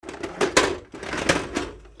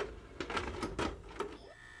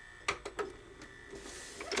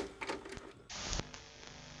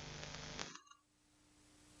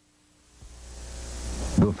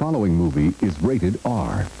The following movie is rated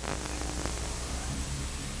R.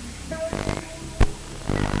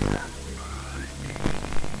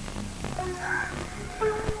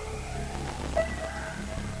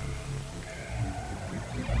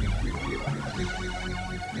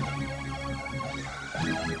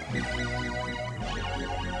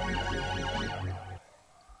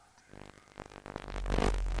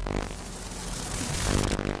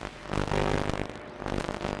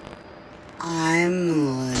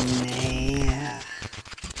 I'm Linnea.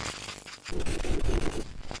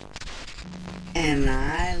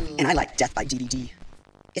 And I like death by DVD.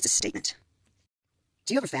 It's a statement.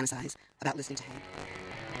 Do you ever fantasize about listening to him?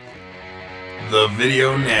 The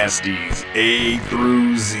Video Nasties A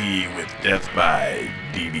through Z with Death by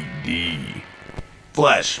DVD.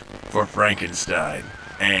 Flesh for Frankenstein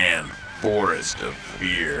and Forest of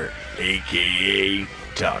Fear, aka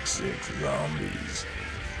Toxic Zombies.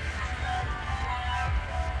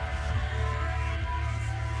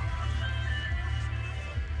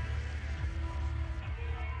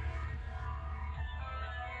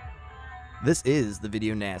 This is the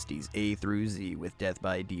Video Nasties A through Z with Death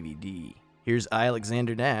by DVD. Here's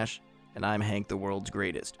Alexander Nash, and I'm Hank, the world's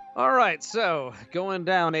greatest. All right, so going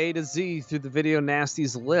down A to Z through the Video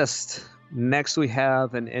Nasties list. Next, we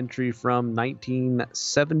have an entry from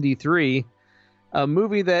 1973, a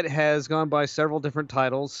movie that has gone by several different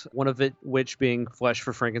titles, one of it which being Flesh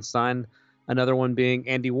for Frankenstein, another one being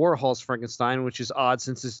Andy Warhol's Frankenstein, which is odd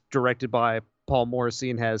since it's directed by Paul Morrissey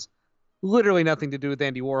and has literally nothing to do with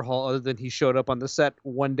Andy Warhol other than he showed up on the set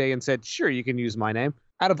one day and said, sure, you can use my name.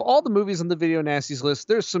 Out of all the movies on the Video Nasties list,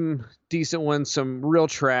 there's some decent ones, some real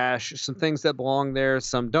trash, some things that belong there,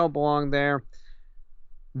 some don't belong there.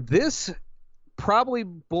 This probably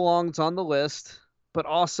belongs on the list, but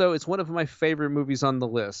also it's one of my favorite movies on the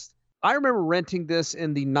list. I remember renting this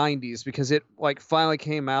in the 90s because it finally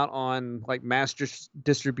came out on master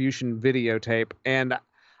distribution videotape, and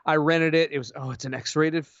I rented it. It was, it's an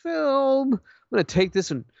X-rated film. I'm going to take this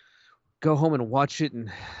and go home and watch it,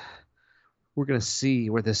 and we're going to see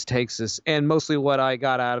where this takes us. And mostly what I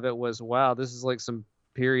got out of it was, wow, this is like some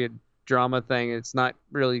period drama thing. It's not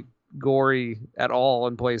really gory at all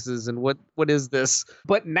in places. And what is this?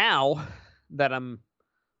 But now that I'm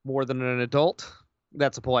more than an adult,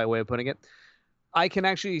 that's a polite way of putting it, I can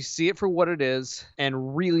actually see it for what it is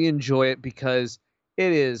and really enjoy it because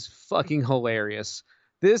it is fucking hilarious.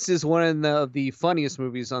 This is one of the funniest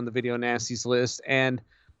movies on the Video Nasties list, and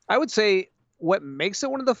I would say what makes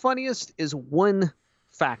it one of the funniest is one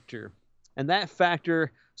factor, and that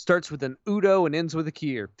factor starts with an Udo and ends with a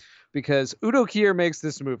Kier, because Udo Kier makes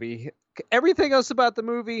this movie. Everything else about the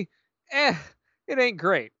movie, it ain't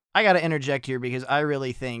great. I gotta interject here because I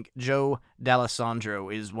really think Joe D'Alessandro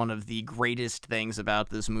is one of the greatest things about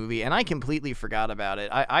this movie, and I completely forgot about it.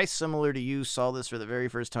 I similar to you, saw this for the very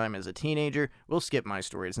first time as a teenager. We'll skip my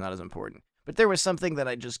story, it's not as important. But there was something that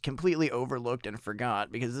I just completely overlooked and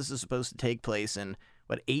forgot, because this is supposed to take place in,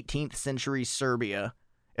 18th century Serbia.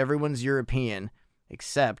 Everyone's European,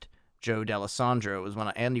 except Joe D'Alessandro is one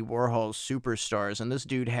of Andy Warhol's superstars, and this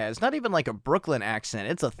dude has not even a Brooklyn accent.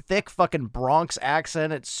 It's a thick fucking Bronx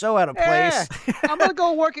accent. It's so out of place. I'm gonna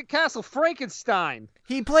go work at Castle Frankenstein.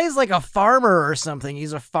 He plays like a farmer or something.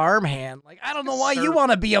 He's a farmhand. I don't know why you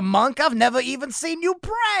want to be a monk. I've never even seen you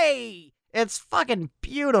pray. It's fucking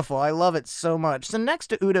beautiful. I love it so much. So next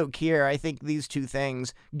to Udo Kier, I think these two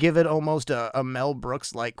things give it almost a Mel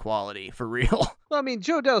Brooks-like quality, for real. Well, I mean,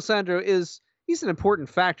 Joe D'Alessandro he's an important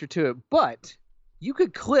factor to it, but you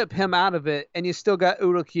could clip him out of it and you still got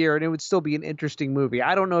Udo Kier and it would still be an interesting movie.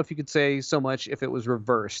 I don't know if you could say so much if it was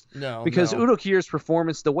reversed. No. Because Udo Kier's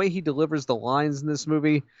performance, the way he delivers the lines in this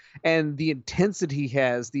movie and the intensity he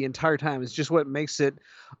has the entire time is just what makes it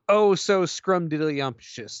so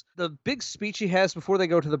scrumdiddlyumptious. The big speech he has before they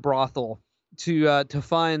go to the brothel to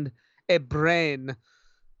find a brain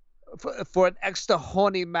for an extra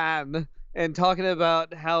horny man, and talking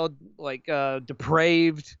about how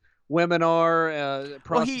depraved women are,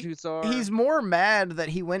 prostitutes are. He's more mad that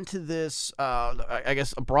he went to this, I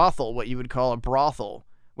guess, a brothel, what you would call a brothel,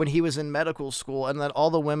 when he was in medical school, and that all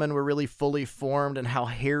the women were really fully formed and how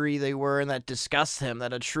hairy they were, and that disgusts him,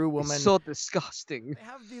 that a true woman... It's so disgusting. They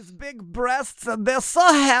have these big breasts, and they're so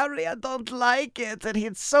hairy, I don't like it. And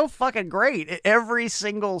it's so fucking great. Every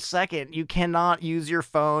single second, you cannot use your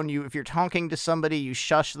phone. If you're talking to somebody, you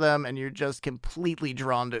shush them, and you're just completely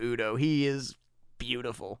drawn to Udo. He is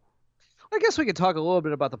beautiful. I guess we could talk a little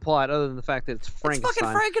bit about the plot, other than the fact that it's Frankenstein. It's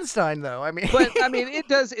fucking Frankenstein, though. I mean,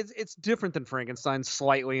 it's different than Frankenstein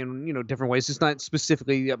slightly in different ways. It's not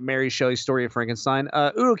specifically Mary Shelley's story of Frankenstein.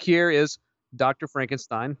 Udo Kier is Dr.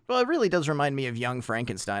 Frankenstein. Well, it really does remind me of Young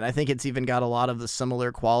Frankenstein. I think it's even got a lot of the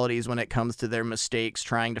similar qualities when it comes to their mistakes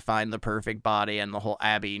trying to find the perfect body and the whole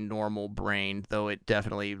Abby normal brain, though it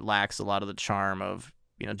definitely lacks a lot of the charm of,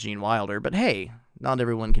 Gene Wilder. But hey, not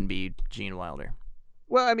everyone can be Gene Wilder.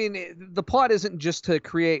 Well, I mean, the plot isn't just to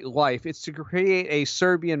create life; it's to create a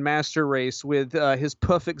Serbian master race with his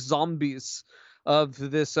perfect zombies of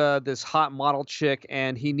this hot model chick,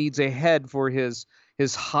 and he needs a head for his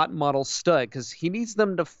hot model stud because he needs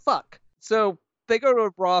them to fuck. So they go to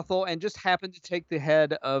a brothel and just happen to take the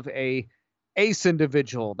head of a ace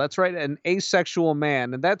individual. That's right, an asexual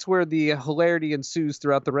man, and that's where the hilarity ensues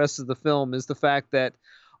throughout the rest of the film. Is the fact that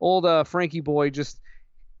old Frankie boy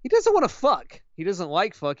he doesn't want to fuck. He doesn't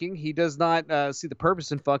like fucking. He does not see the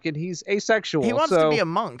purpose in fucking. He's asexual. He wants to be a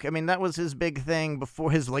monk. I mean, that was his big thing before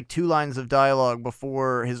his, 2 lines of dialogue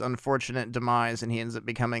before his unfortunate demise, and he ends up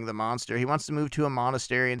becoming the monster. He wants to move to a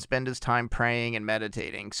monastery and spend his time praying and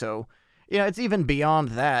meditating. So, it's even beyond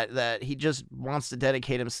that he just wants to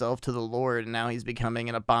dedicate himself to the Lord, and now he's becoming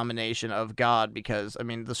an abomination of God because, I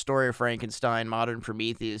mean, the story of Frankenstein, modern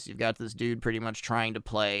Prometheus, you've got this dude pretty much trying to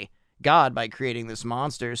play God by creating this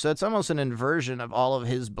monster, so it's almost an inversion of all of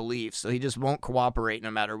his beliefs, so he just won't cooperate no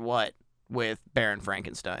matter what with Baron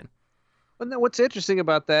Frankenstein. And then what's interesting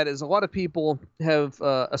about that is a lot of people have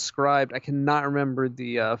ascribed, I cannot remember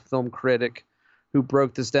the film critic who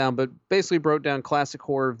broke this down, but basically broke down classic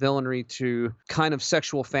horror villainy to kind of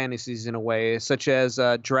sexual fantasies in a way, such as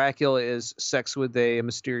Dracula is sex with a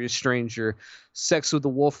mysterious stranger, sex with the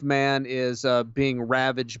Wolfman is being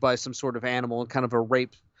ravaged by some sort of animal, kind of a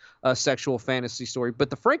rape sexual fantasy story.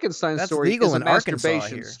 But the Frankenstein story is a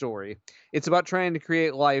masturbation story. It's about trying to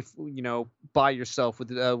create life, by yourself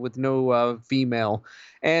with no female.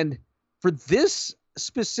 And for this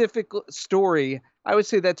specific story, I would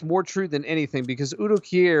say that's more true than anything because Udo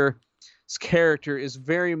Kier's character is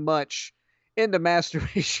very much into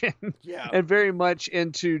masturbation and very much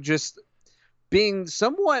into just being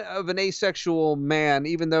somewhat of an asexual man,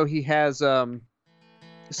 even though he has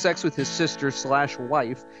sex with his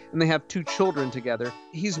sister/wife, and they have 2 children together.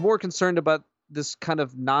 He's more concerned about this kind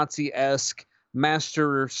of Nazi-esque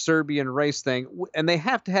master Serbian race thing, and they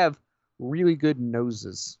have to have really good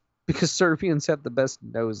noses because Serbians have the best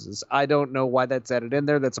noses. I don't know why that's added in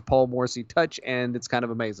there. That's a Paul Morrissey touch, and it's kind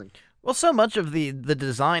of amazing. Well, so much of the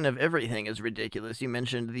design of everything is ridiculous. You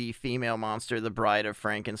mentioned the female monster, the Bride of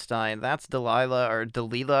Frankenstein. That's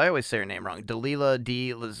Dalila. I always say her name wrong. Dalila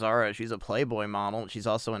di Lazzara. She's a Playboy model. She's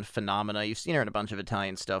also in Phenomena. You've seen her in a bunch of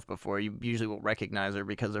Italian stuff before. You usually will recognize her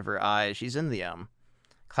because of her eyes. She's in the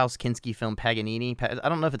Klaus Kinski film Paganini. I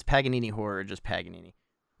don't know if it's Paganini horror or just Paganini.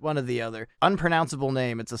 One or the other. Unpronounceable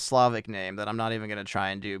name. It's a Slavic name that I'm not even going to try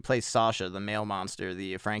and do. Plays Sasha, the male monster,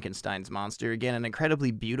 the Frankenstein's monster. Again, an incredibly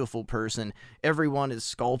beautiful person. Everyone is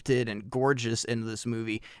sculpted and gorgeous in this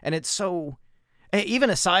movie. And it's so... Even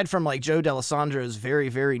aside from, Joe D'Alessandro's very,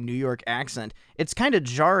 very New York accent, it's kind of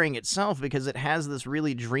jarring itself because it has this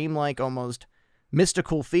really dreamlike, almost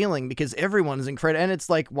mystical feeling because everyone is incredible. And it's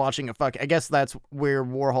like watching a fuck... I guess that's where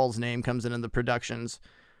Warhol's name comes in the productions...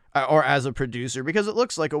 or as a producer, because it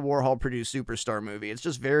looks like a Warhol-produced superstar movie. It's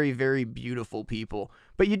just very, very beautiful people.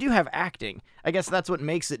 But you do have acting. I guess that's what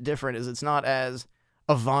makes it different, is it's not as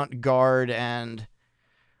avant-garde and,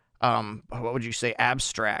 what would you say,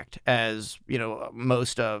 abstract as,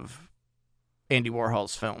 most of Andy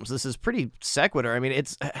Warhol's films. This is pretty sequitur. I mean,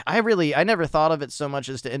 I never thought of it so much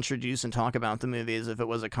as to introduce and talk about the movie as if it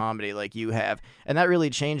was a comedy like you have. And that really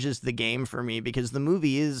changes the game for me, because the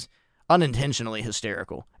movie is unintentionally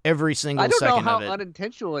hysterical every single second of it. I don't know how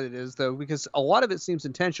unintentional it is, though, because a lot of it seems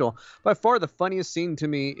intentional. By far, the funniest scene to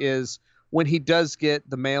me is when he does get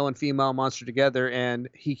the male and female monster together, and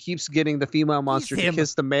he keeps getting the female monster to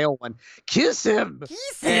kiss the male one. Kiss him!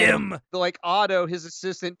 Kiss him! Like Otto, his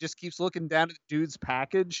assistant, just keeps looking down at the dude's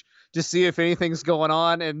package to see if anything's going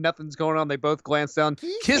on, and nothing's going on. They both glance down.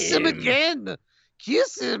 Kiss him again!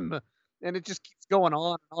 Kiss him! And it just keeps going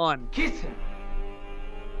on and on. Kiss him!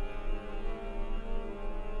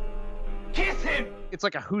 Kiss him! It's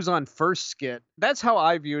like a Who's on First skit. That's how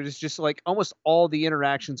I view it. It's just like almost all the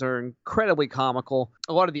interactions are incredibly comical.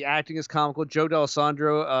 A lot of the acting is comical. Joe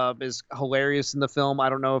D'Alessandro is hilarious in the film. I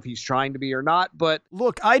don't know if he's trying to be or not, but...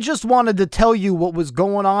 Look, I just wanted to tell you what was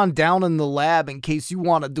going on down in the lab in case you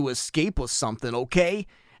wanted to escape with something, okay?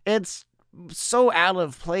 It's so out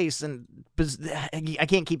of place, and I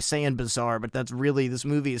can't keep saying bizarre, but that's really... This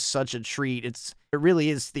movie is such a treat. It really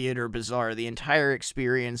is theater bizarre. The entire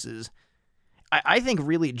experience is I think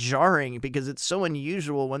really jarring because it's so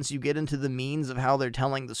unusual once you get into the means of how they're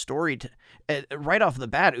telling the story. Right off the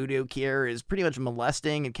bat, Udo Kier is pretty much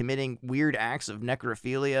molesting and committing weird acts of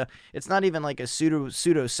necrophilia. It's not even like a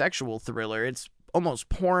pseudo-sexual thriller. It's almost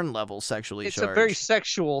porn level sexually charged. It's a very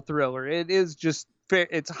sexual thriller. It is just,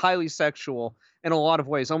 it's highly sexual in a lot of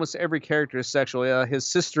ways. Almost every character is sexual. His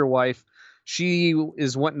sister wife, she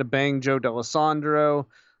is wanting to bang Joe D'Alessandro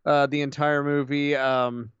the entire movie.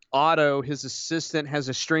 Otto, his assistant, has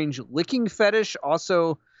a strange licking fetish.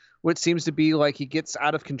 Also, what seems to be like he gets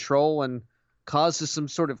out of control and causes some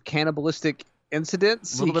sort of cannibalistic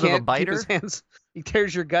incidents. A little bit of a biter. He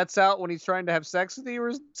tears your guts out when he's trying to have sex with you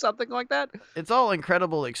or something like that. It's all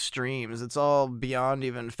incredible extremes. It's all beyond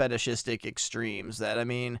even fetishistic extremes that, I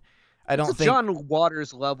mean, I don't think John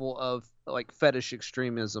Waters level of like fetish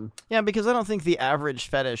extremism. Yeah, because I don't think the average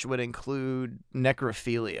fetish would include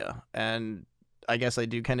necrophilia. And I guess I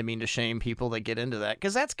do kind of mean to shame people that get into that,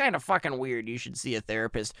 because that's kind of fucking weird. You should see a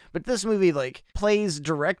therapist. But this movie, like, plays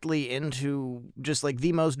directly into just, like,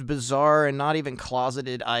 the most bizarre and not even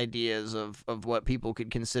closeted ideas of what people could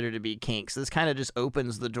consider to be kinks. This kind of just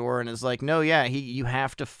opens the door and is like, no, yeah, you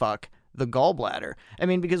have to fuck the gallbladder. I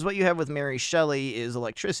mean, because what you have with Mary Shelley is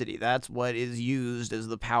electricity. That's what is used as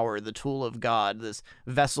the power, the tool of God, this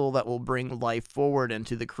vessel that will bring life forward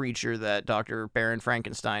into the creature that Dr. Baron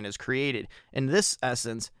Frankenstein has created. In this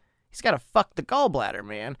essence, he's got to fuck the gallbladder,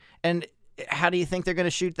 man. And how do you think they're going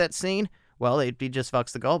to shoot that scene? Well, he just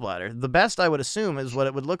fucks the gallbladder. The best, I would assume, is what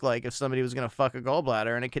it would look like if somebody was going to fuck a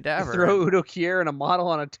gallbladder in a cadaver. Throw Udo Kier and a model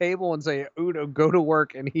on a table and say, Udo, go to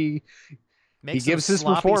work, and he gives his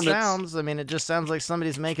performance. Sounds. I mean, it just sounds like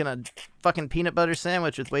somebody's making a fucking peanut butter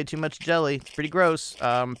sandwich with way too much jelly. It's pretty gross,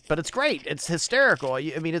 but it's great. It's hysterical.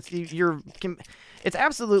 I mean, it's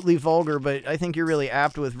absolutely vulgar, but I think you're really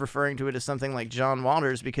apt with referring to it as something like John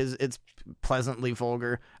Waters because it's pleasantly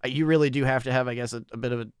vulgar. You really do have to have, I guess, a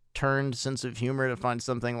bit of a turned sense of humor to find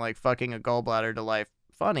something like fucking a gallbladder to life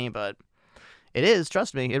funny, but it is,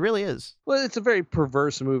 trust me, it really is. Well, it's a very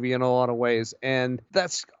perverse movie in a lot of ways, and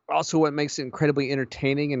that's also what makes it incredibly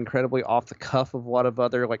entertaining and incredibly off the cuff of a lot of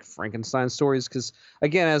other like Frankenstein stories. Because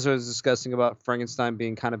again, as I was discussing about Frankenstein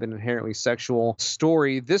being kind of an inherently sexual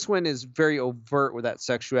story, this one is very overt with that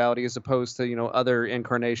sexuality as opposed to, you know, other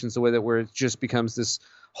incarnations the way that where it just becomes this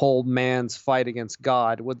whole man's fight against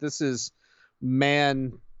God. What this is,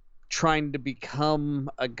 man trying to become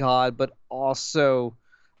a god, but also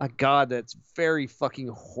a god that's very fucking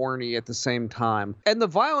horny at the same time. And the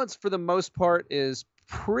violence for the most part is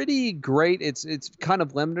pretty great. It's kind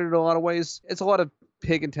of limited in a lot of ways. It's a lot of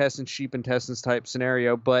pig intestines, sheep intestines type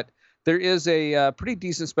scenario, but there is a pretty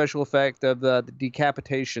decent special effect of the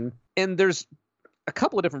decapitation. And there's a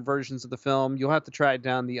couple of different versions of the film. You'll have to track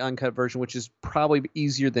down the uncut version, which is probably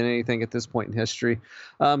easier than anything at this point in history.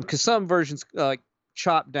 Because some versions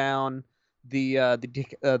chop down the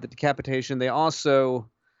decapitation. They also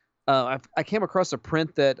I came across a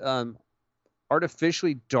print that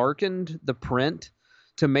artificially darkened the print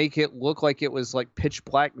to make it look like it was like pitch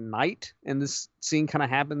black night. And this scene kind of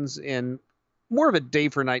happens in more of a day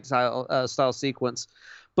for night style sequence.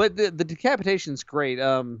 But the decapitation's great.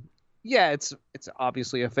 Yeah, it's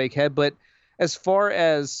obviously a fake head, but as far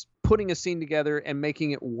as putting a scene together and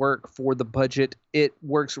making it work for the budget, it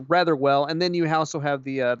works rather well. And then you also have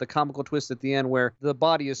the comical twist at the end where the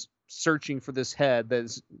body is searching for this head that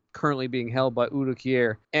is currently being held by Udo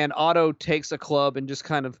Kier. And Otto takes a club and just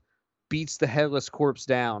kind of beats the headless corpse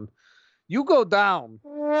down. You go down.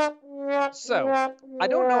 So I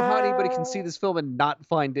don't know how anybody can see this film and not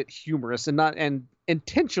find it humorous and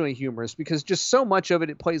intentionally humorous, because just so much of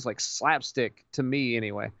it plays like slapstick to me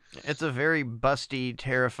anyway. It's a very busty,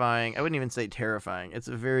 terrifying. I wouldn't even say terrifying. It's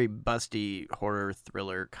a very busty horror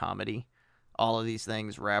thriller comedy. All of these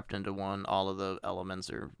things wrapped into one. All of the elements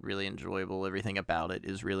are really enjoyable. Everything about it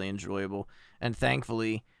is really enjoyable. And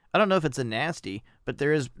thankfully, I don't know if it's a nasty, but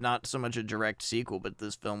there is not so much a direct sequel, but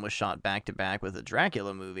this film was shot back-to-back with a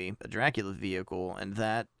Dracula movie, a Dracula vehicle, and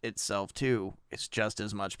that itself, too, is just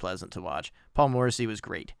as much pleasant to watch. Paul Morrissey was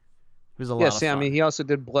great. It was a lot of fun. I mean, he also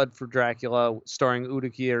did Blood for Dracula, starring Udo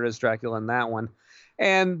Kier as Dracula in that one.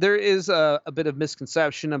 And there is a bit of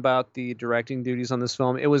misconception about the directing duties on this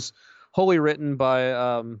film. It was wholly written by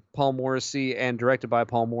Paul Morrissey and directed by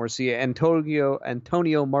Paul Morrissey.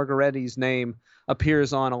 Antonio Margaretti's name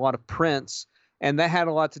appears on a lot of prints, and that had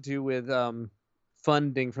a lot to do with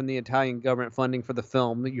funding from the Italian government, funding for the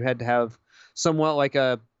film. You had to have somewhat like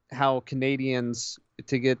how Canadians,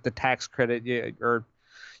 to get the tax credit, or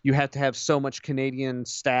you have to have so much Canadian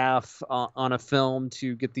staff on a film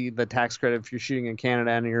to get the tax credit if you're shooting in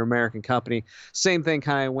Canada and you're an American company. Same thing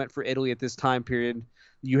kind of went for Italy at this time period.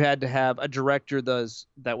 You had to have a director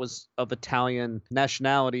that was of Italian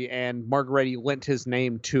nationality, and Margaretti lent his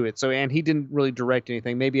name to it. So, and he didn't really direct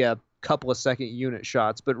anything, maybe a couple of second unit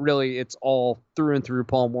shots, but really it's all through and through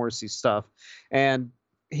Paul Morrissey stuff. And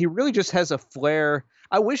he really just has a flair.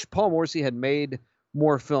 I wish Paul Morrissey had made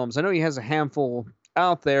more films. I know he has a handful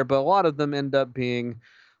out there, but a lot of them end up being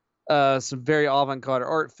some very avant-garde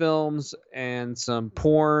art films and some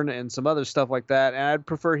porn and some other stuff like that. And I'd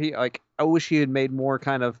prefer I wish he had made more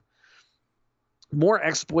kind of more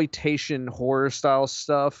exploitation horror style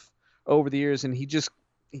stuff over the years. And he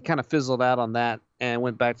kind of fizzled out on that and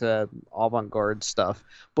went back to avant-garde stuff.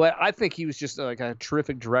 But I think he was just like a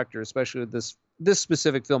terrific director, especially with this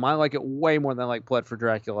specific film. I like it way more than I like Blood for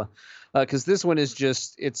Dracula, because this one is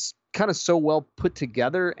it's kind of so well put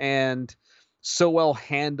together and so well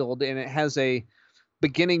handled, and it has a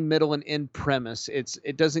beginning, middle, and end premise.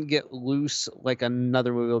 It doesn't get loose like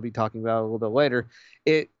another movie we'll be talking about a little bit later.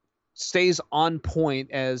 It stays on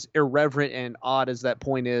point, as irreverent and odd as that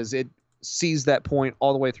point is. It sees that point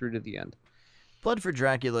all the way through to the end. Blood for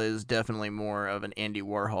Dracula is definitely more of an Andy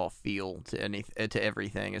Warhol feel to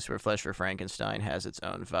everything, as where Flesh for Frankenstein has its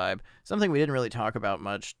own vibe. Something we didn't really talk about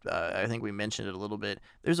much, I think we mentioned it a little bit.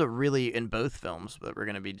 There's in both films that we're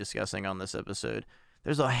going to be discussing on this episode,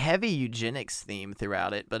 there's a heavy eugenics theme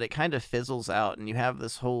throughout it, but it kind of fizzles out, and you have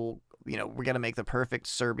this whole, we're going to make the perfect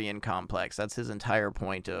Serbian complex. That's his entire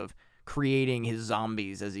point of creating his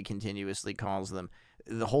zombies, as he continuously calls them.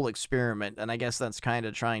 The whole experiment, and I guess that's kind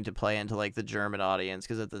of trying to play into like the German audience,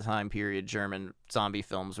 because at the time period, German zombie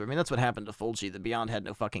films were, that's what happened to Fulci. The Beyond had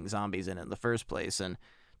no fucking zombies in it in the first place, and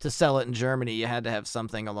to sell it in Germany, you had to have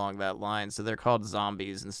something along that line, so they're called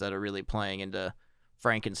zombies instead of really playing into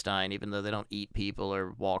Frankenstein, even though they don't eat people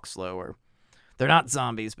or walk slow, or they're not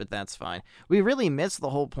zombies, but that's fine. We really missed the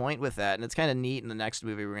whole point with that, and it's kind of neat in the next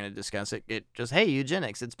movie we're going to discuss it. It just, hey,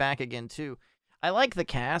 eugenics, it's back again too. I like the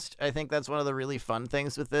cast. I think that's one of the really fun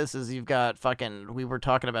things with this is you've got we were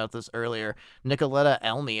talking about this earlier, Nicoletta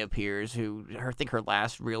Elmy appears, I think her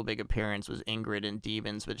last real big appearance was Ingrid in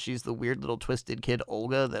Demons, but she's the weird little twisted kid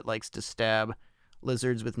Olga that likes to stab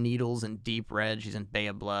lizards with needles in Deep Red. She's in Bay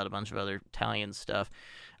of Blood, a bunch of other Italian stuff.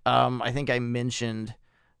 I think I mentioned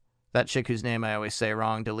that chick whose name I always say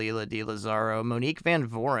wrong, Dalila Di Lazzaro. Monique Van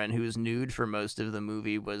Voren, who was nude for most of the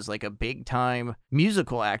movie, was like a big-time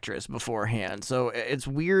musical actress beforehand. So it's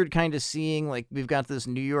weird kind of seeing, we've got this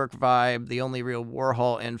New York vibe, the only real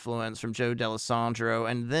Warhol influence from Joe D'Alessandro,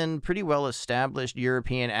 and then pretty well-established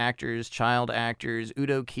European actors, child actors.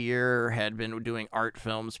 Udo Kier had been doing art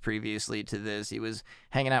films previously to this. He was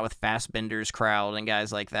hanging out with Fassbinder's crowd and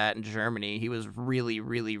guys like that in Germany. He was really,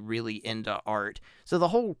 really, really into art. So the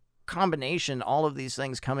whole combination, all of these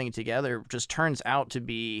things coming together, just turns out to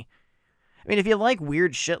be, if you like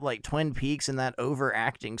weird shit like Twin Peaks and that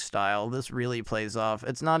overacting style, this really plays off.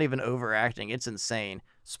 It's not even overacting, it's insane.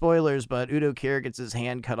 Spoilers, but Udo Kier gets his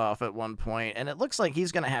hand cut off at one point, and it looks like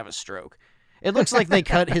he's gonna have a stroke. It looks like they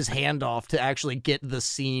cut his hand off to actually get the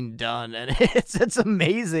scene done, and it's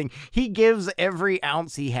amazing. He gives every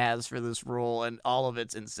ounce he has for this role, and all of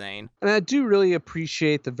it's insane. And I do really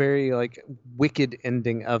appreciate the very wicked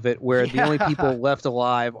ending of it, where the only people left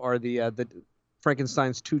alive are the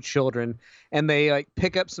Frankenstein's two children, and they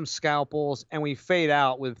pick up some scalpels, and we fade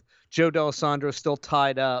out with Joe D'Alessandro still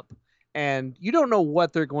tied up. And you don't know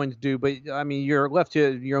what they're going to do, but you're left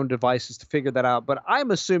to your own devices to figure that out. But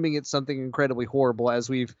I'm assuming it's something incredibly horrible, as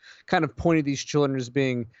we've kind of pointed these children as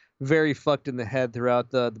being very fucked in the head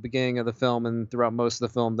throughout the beginning of the film and throughout most of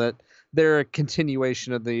the film, that they're a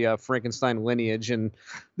continuation of the Frankenstein lineage, and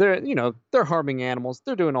they're harming animals.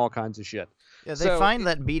 They're doing all kinds of shit. Yeah, they find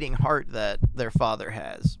that beating heart that their father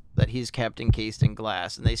has, that he's kept encased in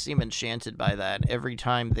glass, and they seem enchanted by that. Every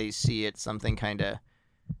time they see it, something kind of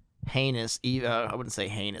heinous, I wouldn't say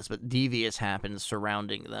heinous, but devious happens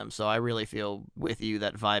surrounding them. So I really feel with you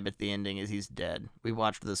that vibe at the ending is he's dead. We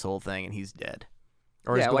watched this whole thing and he's dead,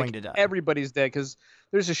 or he's going to die. Everybody's dead, because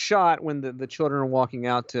there's a shot when the children are walking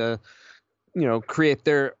out to create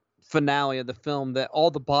their finale of the film, that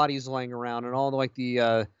all the bodies laying around and all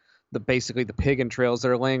the basically the pig entrails that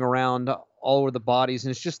are laying around all over the bodies,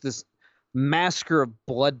 and it's just this massacre of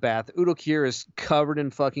bloodbath. Udo Kier is covered in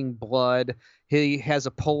fucking blood. He has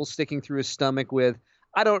a pole sticking through his stomach with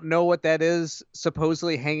I don't know what that is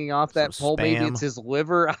supposedly hanging off Some that pole. Maybe it's spam. his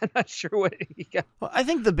liver. I'm not sure what he got. Well, I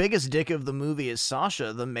think the biggest dick of the movie is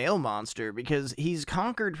Sasha, the male monster, because he's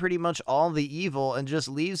conquered pretty much all the evil and just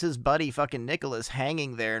leaves his buddy fucking Nicholas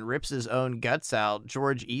hanging there and rips his own guts out,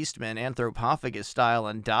 George Eastman anthropophagus style,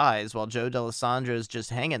 and dies while Joe D'Alessandro's just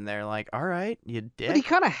hanging there like, all right, you dick. But he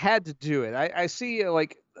kind of had to do it. I see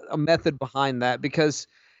like a method behind that because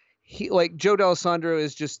he like Joe D'Alessandro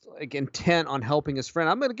is just like intent on helping his friend.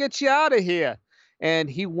 I'm gonna get you out of here, and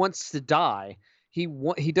he wants to die. He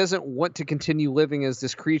doesn't want to continue living as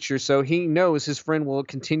this creature, so he knows his friend will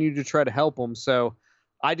continue to try to help him. So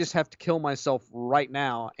I just have to kill myself right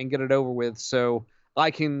now and get it over with, so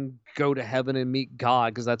I can go to heaven and meet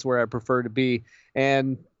God, because that's where I prefer to be.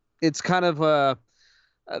 And it's kind of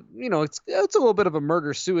it's a little bit of a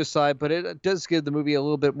murder suicide, but it does give the movie a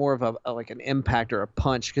little bit more of like an impact or a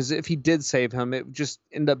punch, because if he did save him, it would just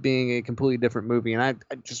end up being a completely different movie. And I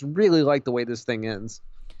just really like the way this thing ends.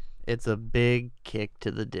 It's a big kick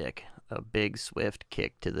to the dick. A big, swift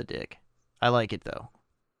kick to the dick. I like it, though.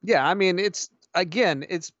 Yeah, I mean, it's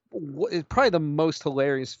probably the most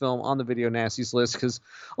hilarious film on the Video Nasties list, because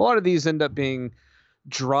a lot of these end up being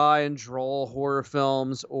dry and droll horror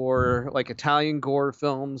films or like Italian gore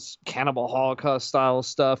films, Cannibal Holocaust style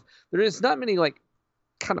stuff. There is not many like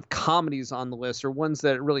kind of comedies on the list, or ones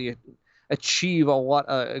that really achieve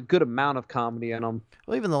a good amount of comedy in them.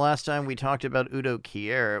 Well, even the last time we talked about Udo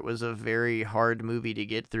Kier, it was a very hard movie to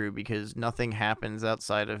get through because nothing happens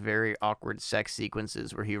outside of very awkward sex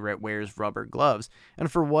sequences where he wears rubber gloves. And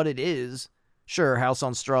for what it is, sure, House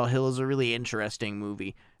on Straw Hill is a really interesting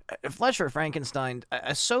movie. Flesh for Frankenstein,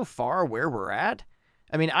 so far where we're at,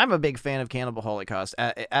 I mean, I'm a big fan of Cannibal Holocaust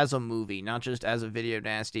as a movie, not just as a video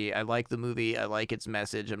nasty. I like the movie. I like its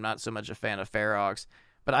message. I'm not so much a fan of Ferox.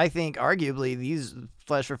 But I think, arguably, these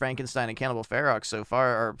Flesh for Frankenstein and Cannibal Ferox so far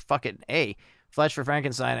are Flesh for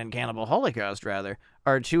Frankenstein and Cannibal Holocaust, rather,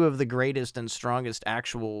 are two of the greatest and strongest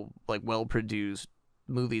actual, like, well-produced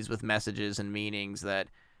movies with messages and meanings that,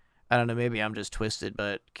 I don't know, maybe I'm just twisted,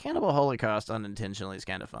 but Cannibal Holocaust unintentionally is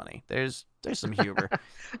kind of funny. There's some humor.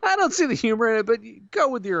 I don't see the humor in it, but go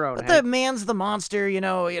with your own. But the man's the monster, you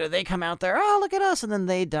know, they come out there, oh, look at us, and then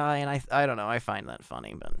they die, and I don't know, I find that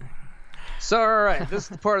funny, but... So, all right, this is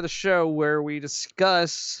the part of the show where we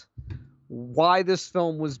discuss why this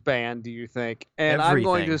film was banned, do you think? And I'm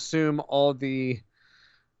going to assume all the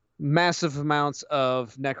massive amounts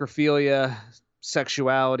of necrophilia,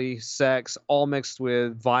 sexuality, sex, all mixed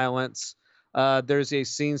with violence. There's a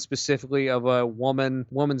scene specifically of a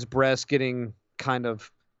woman's breast getting kind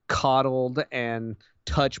of coddled and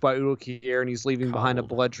touched by Udo Kier, and he's leaving behind a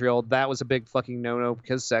blood trail. That was a big fucking no-no,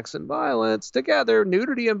 because sex and violence together,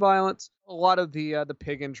 nudity and violence. A lot of the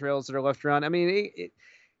pig entrails that are left around. I mean,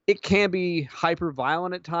 it can be hyper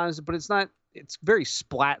violent at times, but it's not. It's very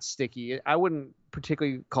splat sticky. I wouldn't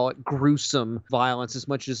particularly call it gruesome violence as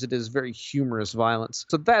much as it is very humorous violence.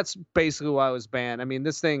 So that's basically why it was banned. I mean,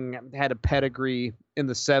 this thing had a pedigree in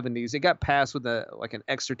the 70s. It got passed with an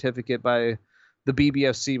X certificate by the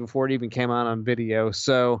BBFC before it even came out on video.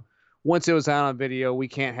 So once it was out on video, we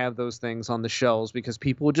can't have those things on the shelves because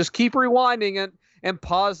people will just keep rewinding it and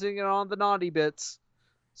pausing it on the naughty bits.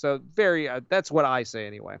 So that's what I say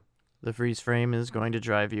anyway. The freeze frame is going to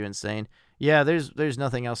drive you insane. Yeah, there's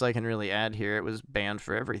nothing else I can really add here. It was banned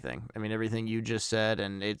for everything. I mean, everything you just said,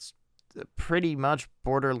 and it's pretty much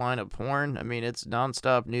borderline of porn. I mean, it's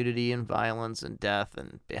nonstop nudity and violence and death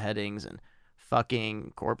and beheadings and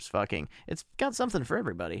fucking, corpse fucking. It's got something for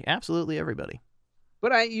everybody. Absolutely everybody.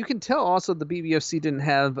 But you can tell also the BBFC didn't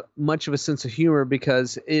have much of a sense of humor,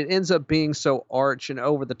 because it ends up being so arch and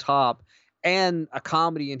over the top and a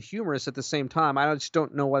comedy and humorous at the same time. I just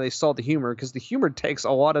don't know why they saw the humor, because the humor takes a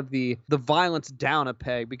lot of the violence down a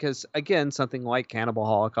peg, because, again, something like Cannibal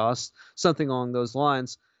Holocaust, something along those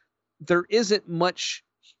lines, there isn't much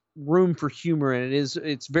room for humor, and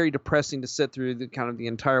it's very depressing to sit through the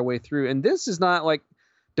entire way through. And this is not like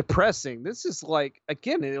depressing. This is like,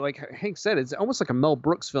 again, like Hank said, it's almost like a Mel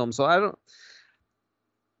Brooks film. So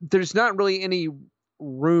there's not really any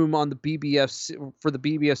room on the BBFC for the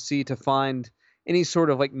BBFC to find any sort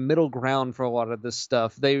of like middle ground for a lot of this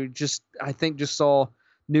stuff. They just, I think, just saw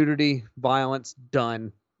nudity, violence,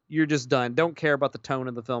 done. You're just done. Don't care about the tone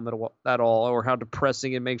of the film at all, or how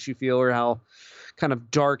depressing it makes you feel, or how kind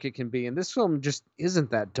of dark it can be. And this film just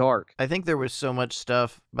isn't that dark. I think there was so much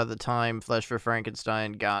stuff by the time Flesh for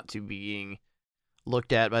Frankenstein got to being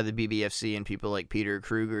looked at by the BBFC and people like Peter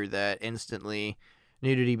Kruger that instantly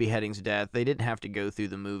nudity, beheadings, death, they didn't have to go through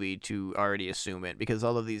the movie to already assume it, because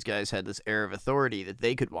all of these guys had this air of authority that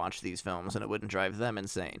they could watch these films and it wouldn't drive them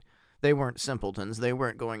insane. They weren't simpletons. They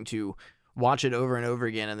weren't going to watch it over and over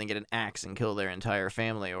again and then get an axe and kill their entire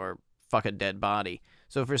family or fuck a dead body.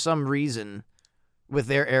 So for some reason, with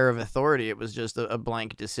their air of authority, it was just a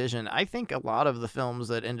blank decision. I think a lot of the films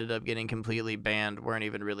that ended up getting completely banned weren't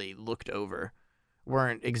even really looked over,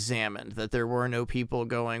 weren't examined, that there were no people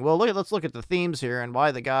going, well, let's look at the themes here and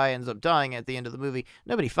why the guy ends up dying at the end of the movie.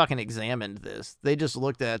 Nobody fucking examined this. They just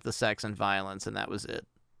looked at the sex and violence, and that was it.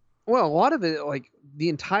 Well, a lot of it, like the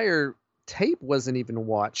entire tape wasn't even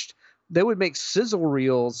watched. They would make sizzle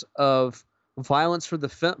reels of violence from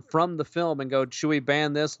the film and go, should we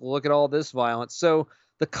ban this? Look at all this violence. So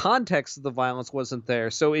the context of the violence wasn't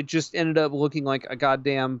there. So it just ended up looking like a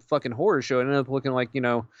goddamn fucking horror show. It ended up looking like,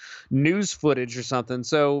 news footage or something.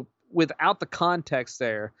 So without the context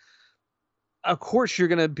there, of course you're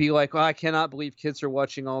going to be like, I cannot believe kids are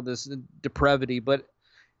watching all this depravity. But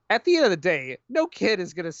at the end of the day, no kid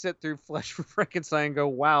is going to sit through Flesh for Frankenstein and go,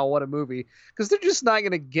 wow, what a movie. Because they're just not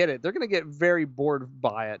going to get it. They're going to get very bored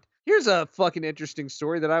by it. Here's a fucking interesting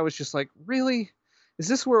story that I was just like, really? Is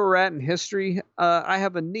this where we're at in history? I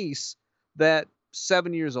have a niece that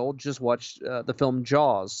 7 years old just watched the film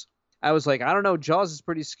Jaws. I was like, I don't know, Jaws is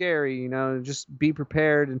pretty scary, just be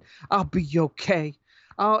prepared and I'll be okay.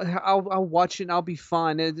 I'll watch it and I'll be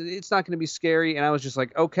fine. It's not going to be scary. And I was just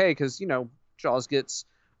like, okay, because, Jaws gets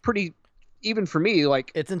pretty, even for me,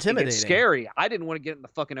 like, it's intimidating. It's scary. I didn't want to get in the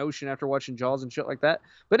fucking ocean after watching Jaws and shit like that.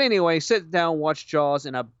 But anyway, sit down, watch Jaws,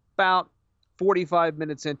 and about 45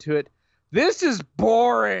 minutes into it, this is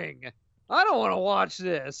boring. I don't want to watch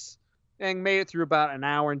this. And made it through about an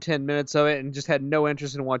hour and 10 minutes of it and just had no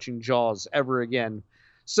interest in watching Jaws ever again.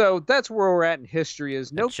 So that's where we're at in history,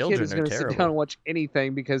 is no kid is going to sit down and watch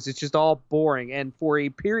anything because it's just all boring. And for a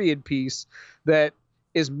period piece that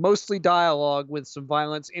is mostly dialogue with some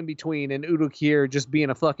violence in between and Udo Kier just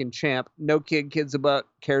being a fucking champ, no kid cares about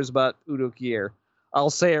Udo Kier.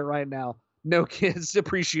 I'll say it right now. No kids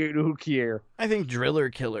appreciate Udo Kier. I think Driller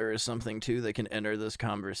Killer is something, too, that can enter this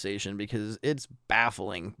conversation because it's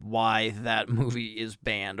baffling why that movie is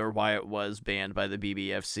banned or why it was banned by the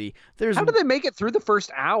BBFC. How did they make it through the first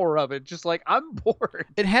hour of it? Just like, I'm bored.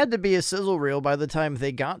 It had to be a sizzle reel by the time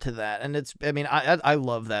they got to that. And I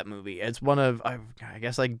love that movie. It's one of, I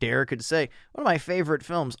guess like Derek could say, one of my favorite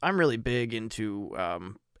films. I'm really big into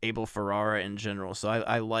Abel Ferrara in general, so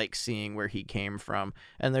I like seeing where he came from,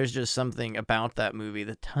 and there's just something about that movie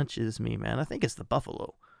that touches me, man. I think it's the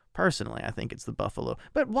buffalo. Personally, I think it's the buffalo.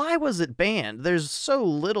 But why was it banned? There's so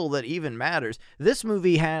little that even matters. This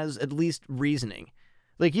movie has at least reasoning.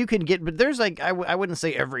 Like, you can get, but there's like, I wouldn't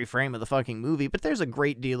say every frame of the fucking movie, but there's a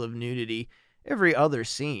great deal of nudity. Every other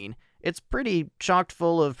scene. It's pretty chock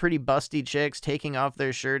full of pretty busty chicks taking off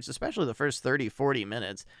their shirts, especially the first 30, 40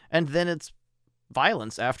 minutes, and then it's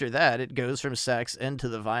violence after that. It goes from sex into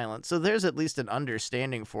the violence. So there's at least an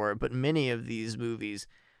understanding for it, but many of these movies,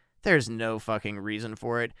 there's no fucking reason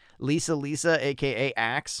for it. Lisa, aka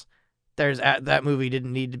Axe, that movie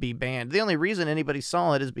didn't need to be banned. The only reason anybody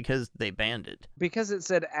saw it is because they banned it. Because it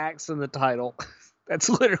said axe in the title. That's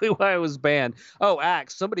literally why it was banned. Oh,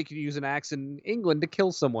 axe. Somebody could use an axe in England to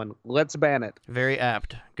kill someone. Let's ban it. Very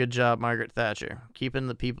apt. Good job, Margaret Thatcher. Keeping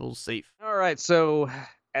the people safe. All right, so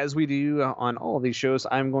as we do on all of these shows,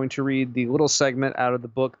 I'm going to read the little segment out of the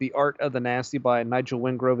book The Art of the Nasty by Nigel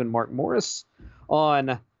Wingrove and Mark Morris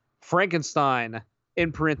on Frankenstein,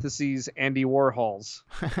 in parentheses, Andy Warhol's.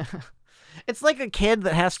 It's like a kid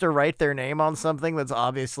that has to write their name on something that's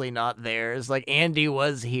obviously not theirs. Like, Andy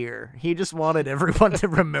was here. He just wanted everyone to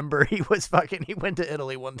remember he went to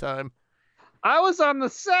Italy one time. I was on the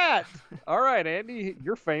set. All right, Andy,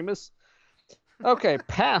 you're famous. Okay,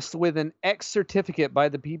 passed with an X certificate by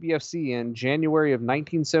the BBFC in January of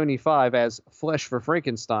 1975 as Flesh for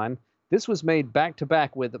Frankenstein. This was made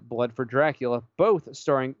back-to-back with Blood for Dracula, both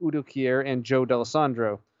starring Udo Kier and Joe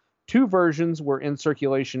D'Alessandro. Two versions were in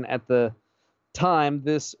circulation at the time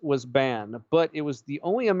this was banned, but it was the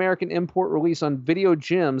only American import release on Video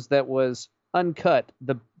Gems that was uncut.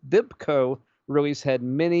 The Vipco release had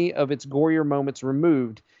many of its gorier moments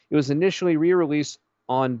removed. It was initially re-released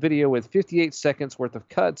on video with 58 seconds worth of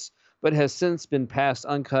cuts, but has since been passed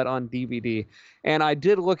uncut on DVD. And I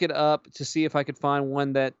did look it up to see if I could find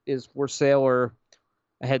one that is for sale or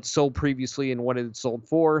had sold previously and what it had sold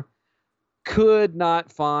for. Could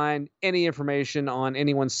not find any information on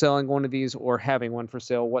anyone selling one of these or having one for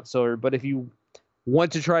sale whatsoever. But if you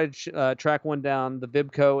want to try to track one down, the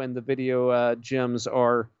Vibco and the Video Gems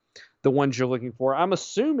are the ones you're looking for. I'm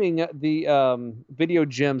assuming the Video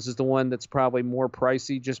Gems is the one that's probably more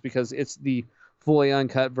pricey just because it's the fully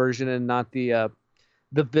uncut version and not the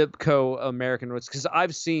Vipco American release. Because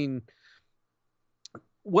I've seen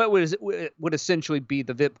what would essentially be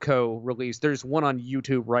the Vipco release. There's one on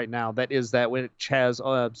YouTube right now that is that, which has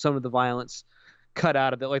some of the violence cut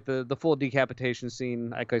out of it, like the full decapitation scene,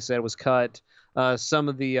 like I said, was cut. Some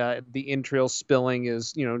of the entrail spilling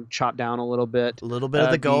is chopped down a little bit. A little bit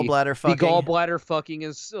of the gallbladder fucking. The gallbladder fucking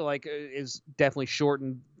is definitely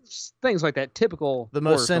shortened. Things like that. Typical. The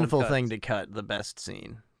most sinful thing to cut. The best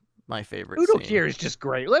scene. My favorite Udo scene. Kier is just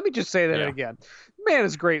great. Let me just say that again. Man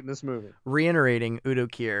is great in this movie. Reiterating, Udo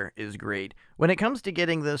Kier is great. When it comes to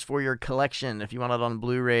getting this for your collection, if you want it on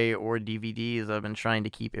Blu-ray or DVDs, I've been trying to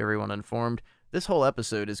keep everyone informed. This whole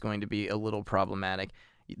episode is going to be a little problematic.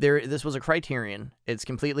 This was a Criterion. It's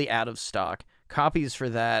completely out of stock. Copies for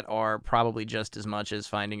that are probably just as much as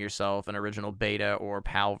finding yourself an original beta or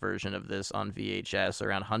PAL version of this on VHS,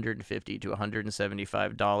 around $150 to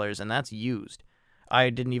 $175, and that's used. I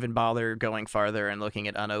didn't even bother going farther and looking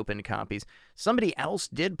at unopened copies. Somebody else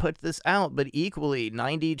did put this out, but equally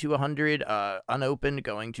 $90 to $100, unopened,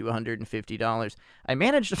 going to $150. I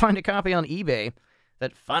managed to find a copy on eBay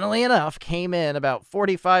that, funnily enough, came in about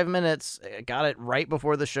 45 minutes. I got it right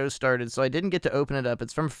before the show started, so I didn't get to open it up.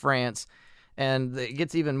 It's from France. And it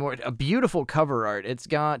gets even more, a beautiful cover art. It's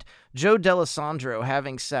got Joe D'Alessandro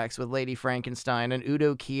having sex with Lady Frankenstein, and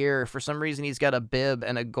Udo Kier, for some reason he's got a bib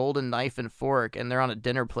and a golden knife and fork, and they're on a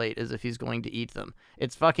dinner plate as if he's going to eat them.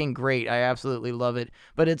 It's fucking great. I absolutely love it.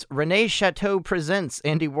 But it's René Chateau presents,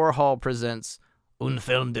 Andy Warhol presents, Un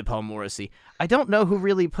film de Paul Morrissey. I don't know who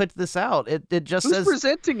really put this out. It just Who's says...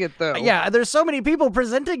 presenting it, though? Yeah, there's so many people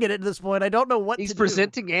presenting it at this point. I don't know what He's to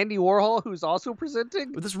presenting do. Andy Warhol, who's also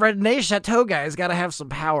presenting? This René Chateau guy's got to have some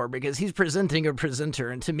power because he's presenting a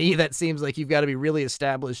presenter, and to me that seems like you've got to be really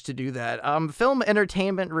established to do that. Film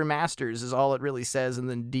Entertainment Remasters is all it really says in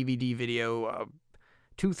the DVD video,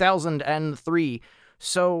 2003.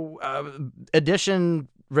 So, edition,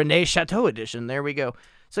 René Chateau edition, there we go.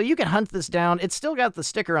 So you can hunt this down. It's still got the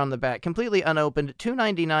sticker on the back, completely unopened,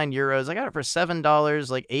 €2.99. I got it for $7,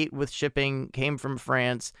 like $8 with shipping, came from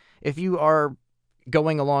France. If you are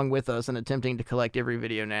going along with us and attempting to collect every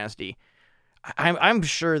Video Nasty, I'm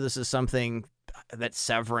sure this is something that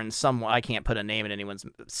Severin, I can't put a name in anyone's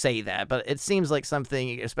say that, but it seems like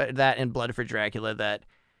something, that in Blood for Dracula, that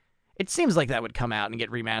it seems like that would come out and get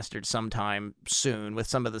remastered sometime soon with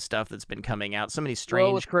some of the stuff that's been coming out. So many strange...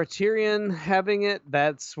 Well, with Criterion having it,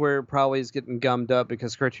 that's where it probably is getting gummed up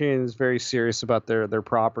because Criterion is very serious about their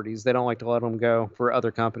properties. They don't like to let them go for other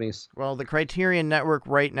companies. Well, the Criterion Network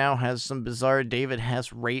right now has some bizarre David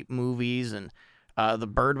Hess rape movies and The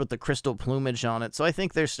Bird with the Crystal Plumage on it. So I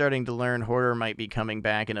think they're starting to learn horror might be coming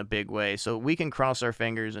back in a big way. So we can cross our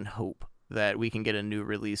fingers and hope that we can get a new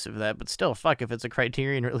release of that. But still, fuck, if it's a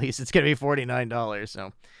Criterion release, it's going to be $49.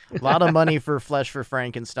 So a lot of money for Flesh for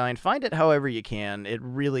Frankenstein. Find it however you can. It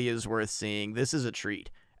really is worth seeing. This is a treat.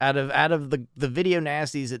 Out of the Video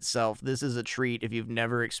Nasties itself, this is a treat if you've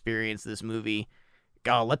never experienced this movie.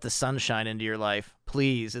 God, let the sun shine into your life.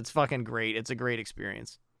 Please, it's fucking great. It's a great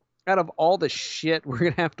experience. Out of all the shit we're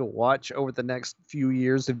going to have to watch over the next few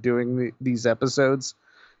years of doing these episodes,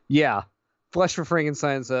 yeah, Flesh for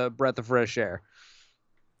Frankenstein's a breath of fresh air.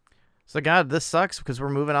 So, God, this sucks because we're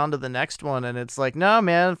moving on to the next one, and it's like, no,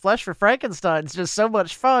 man, Flesh for Frankenstein's just so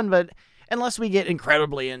much fun, but unless we get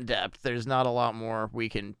incredibly in-depth, there's not a lot more we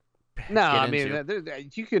can No, get I mean,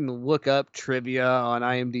 you can look up trivia on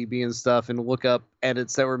IMDb and stuff and look up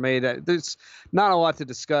edits that were made. There's not a lot to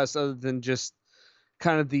discuss other than just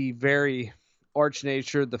kind of the very arch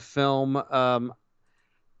nature of the film.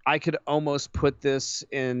 I could almost put this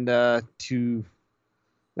in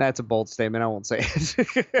that's a bold statement. I won't say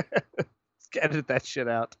it. Edit that shit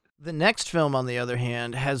out. The next film, on the other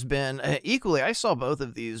hand, has been equally. I saw both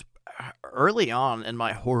of these early on in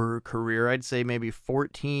my horror career. I'd say maybe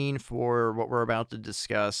 14 for what we're about to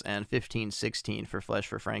discuss and 15, 16 for Flesh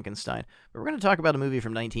for Frankenstein. But we're going to talk about a movie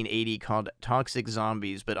from 1980 called Toxic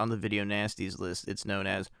Zombies, but on the Video Nasties list, it's known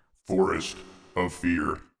as Forest of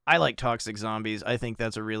Fear. I like Toxic Zombies. I think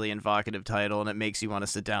that's a really evocative title, and it makes you want to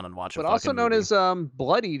sit down and watch it. But also known as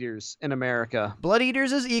Blood Eaters in America. Blood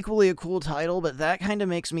Eaters is equally a cool title, but that kind of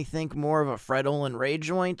makes me think more of a Fred Olin Ray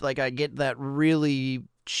joint. Like, I get that really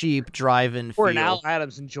cheap drive-in feel. Or an Al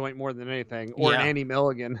Adamson joint more than anything. Or an Andy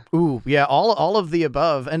Milligan. Ooh, yeah, all of the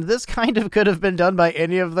above. And this kind of could have been done by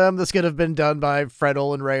any of them. This could have been done by Fred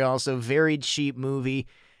Olin Ray also. Very cheap movie.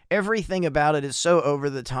 Everything about it is so over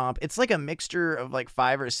the top. It's like a mixture of like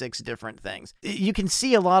 5 or 6 different things. You can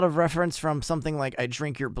see a lot of reference from something like I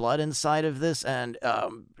Drink Your Blood inside of this, and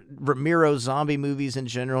Ramiro zombie movies in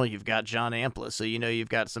general, you've got John Amplas, so you've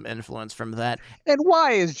got some influence from that. And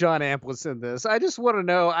why is John Amplas in this? I just want to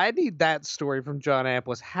know. I need that story from John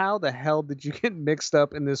Amplas. How the hell did you get mixed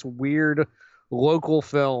up in this weird local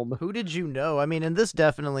film? Who did you know? I mean, and this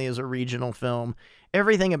definitely is a regional film.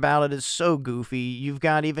 Everything about it is so goofy. You've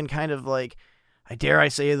got even kind of like, I dare I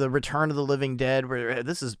say, the Return of the Living Dead, where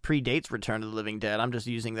this is predates Return of the Living Dead. I'm just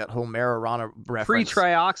using that whole marijuana reference.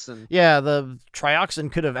 Pre-trioxin. Yeah, the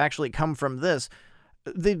trioxin could have actually come from this.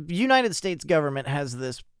 The United States government has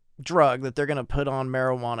this drug that they're going to put on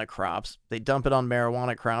marijuana crops. They dump it on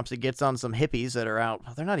marijuana crops. It gets on some hippies that are out.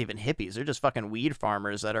 Well, they're not even hippies. They're just fucking weed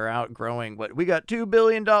farmers that are out growing we got $2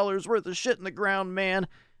 billion worth of shit in the ground, man.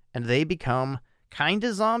 And they become kind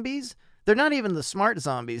of zombies. They're not even the smart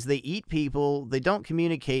zombies. They eat people. They don't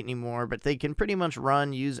communicate anymore, but they can pretty much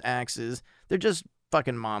run, use axes. They're just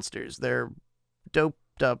fucking monsters. They're doped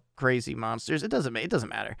up, crazy monsters. It doesn't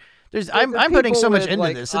matter. I'm putting so much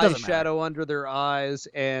into this. It doesn't matter. Eyeshadow under their eyes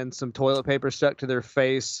and some toilet paper stuck to their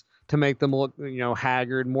face to make them look,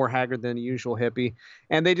 haggard, more haggard than a usual hippie.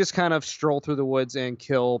 And they just kind of stroll through the woods and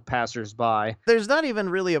kill passersby. There's not even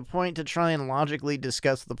really a point to try and logically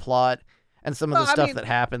discuss the plot and some of the stuff that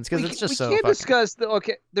happens, because it's just so we can't discuss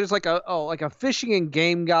there's like a fishing and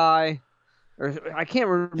game guy, or I can't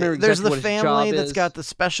remember exactly there's the what his family job that's is. got the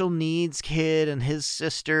special needs kid and his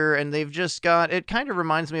sister, and they've just got, it kind of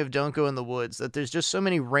reminds me of Don't Go in the Woods, that there's just so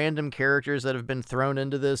many random characters that have been thrown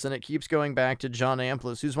into this, and it keeps going back to John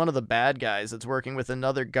Amplas, who's one of the bad guys that's working with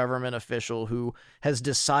another government official who has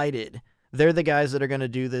decided they're the guys that are going to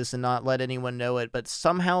do this and not let anyone know it. But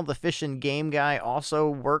somehow the fish and game guy also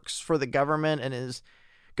works for the government and is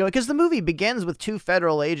going, because the movie begins with 2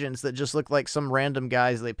 federal agents that just look like some random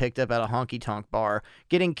guys they picked up at a honky-tonk bar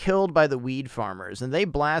getting killed by the weed farmers. And they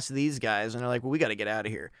blast these guys and they're like, well, we got to get out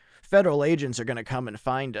of here. Federal agents are going to come and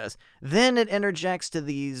find us. Then it interjects to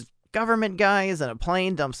these government guys, and a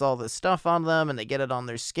plane dumps all this stuff on them and they get it on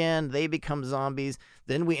their skin. They become zombies.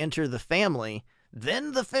 Then we enter the family.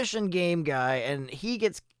 Then the fish and game guy, and he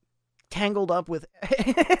gets tangled up with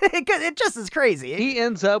it just is crazy. He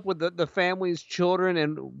ends up with the family's children,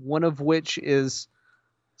 and one of which is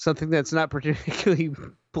something that's not particularly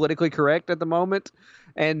politically correct at the moment,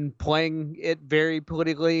 and playing it very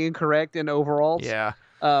politically incorrect in overalls. Yeah.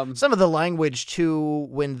 Some of the language, too,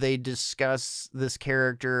 when they discuss this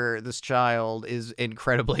character, this child, is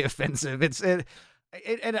incredibly offensive.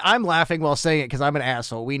 And I'm laughing while saying it because I'm an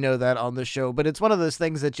asshole. We know that on the show. But it's one of those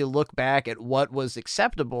things that you look back at what was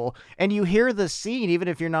acceptable and you hear the scene, even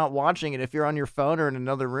if you're not watching it, if you're on your phone or in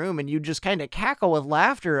another room, and you just kind of cackle with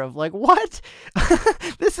laughter of like, what?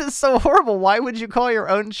 This is so horrible. Why would you call your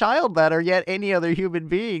own child that, or yet any other human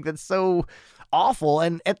being? That's so awful.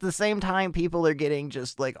 And at the same time, people are getting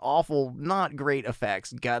just like awful, not great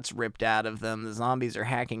effects, guts ripped out of them. The zombies are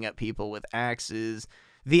hacking up people with axes.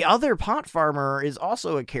 The other pot farmer is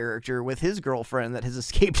also a character with his girlfriend that has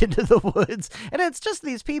escaped into the woods. And it's just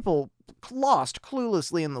these people lost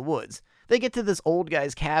cluelessly in the woods. They get to this old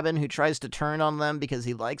guy's cabin who tries to turn on them because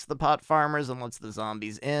he likes the pot farmers and lets the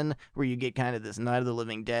zombies in, where you get kind of this Night of the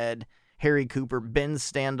Living Dead, Harry Cooper, Ben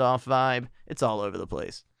standoff vibe. It's all over the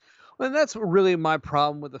place. Well, and that's really my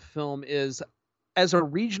problem with the film is, as a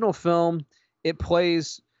regional film, it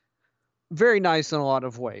plays very nice in a lot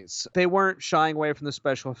of ways. They weren't shying away from the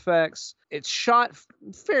special effects. It's shot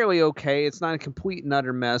fairly okay. It's not a complete and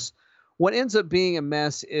utter mess. What ends up being a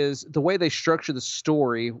mess is the way they structure the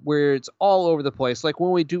story, where it's all over the place. Like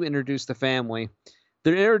when we do introduce the family,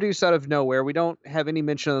 they're introduced out of nowhere. We don't have any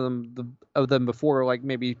mention of them before, like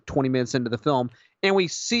maybe 20 minutes into the film, and we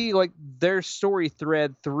see like their story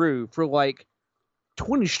thread through for like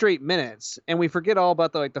 20 straight minutes, and we forget all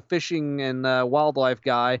about the fishing and wildlife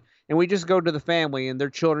guy, and we just go to the family, and their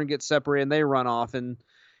children get separated and they run off, and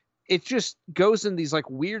it just goes in these like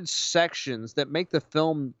weird sections that make the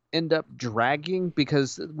film end up dragging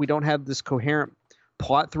because we don't have this coherent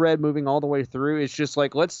plot thread moving all the way through. It's just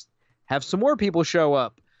like, let's have some more people show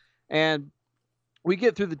up, and we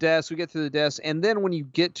get through the deaths, and then when you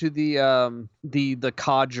get to the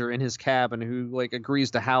codger in his cabin who like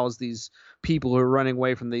agrees to house these people who are running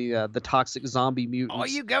away from the toxic zombie mutants. All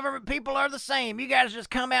you government people are the same. You guys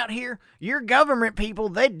just come out here. You're government people.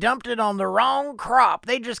 They dumped it on the wrong crop.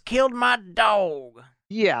 They just killed my dog.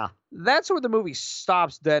 Yeah, that's where the movie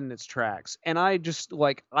stops dead in its tracks, and I just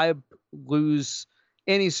I lose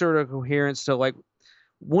any sort of coherence to like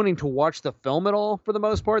wanting to watch the film at all for the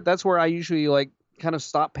most part. That's where I usually kind of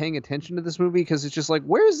stopped paying attention to this movie because it's just like,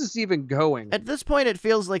 where is this even going? At this point, it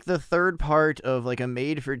feels like the third part of like a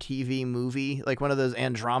made-for-TV movie, like one of those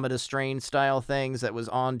Andromeda Strain style things that was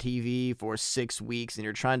on TV for 6 weeks, and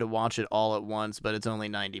you're trying to watch it all at once, but it's only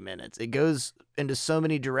 90 minutes. It goes into so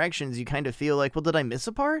many directions, you kind of feel like, well, did I miss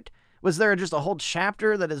a part? Was there just a whole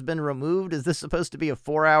chapter that has been removed? Is this supposed to be a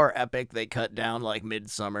 4-hour epic they cut down like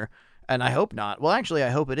Midsummer? And I hope not. Well, actually, I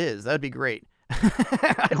hope it is. That'd be great.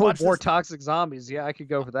 More toxic zombies. Yeah, I could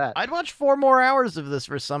go for that. I'd watch 4 more hours of this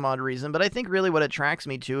for some odd reason, but I think really what attracts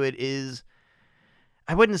me to it is,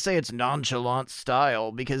 I wouldn't say it's nonchalant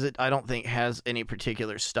style, because I don't think has any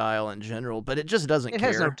particular style in general, but it just doesn't care.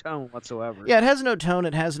 It has no tone whatsoever. Yeah, it has no tone,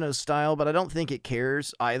 it has no style, but I don't think it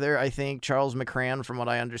cares either. I think Charles McCran, from what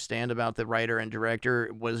I understand about the writer and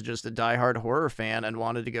director, was just a diehard horror fan and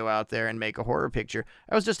wanted to go out there and make a horror picture.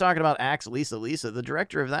 I was just talking about Axe Lisa Lisa, the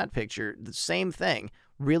director of that picture, the same thing.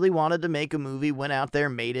 Really wanted to make a movie, went out there,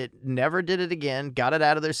 made it, never did it again, got it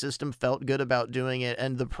out of their system, felt good about doing it,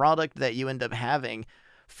 and the product that you end up having,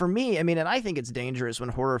 for me, I mean, and I think it's dangerous when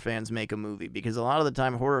horror fans make a movie, because a lot of the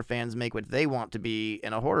time horror fans make what they want to be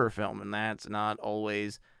in a horror film, and that's not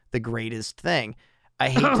always the greatest thing. I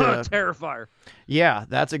hate to... Terrifier. Yeah,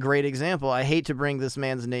 that's a great example. I hate to bring this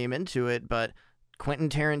man's name into it, but Quentin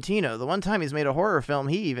Tarantino, the one time he's made a horror film,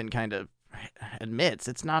 he even kind of admits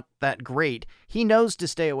it's not that great. He knows to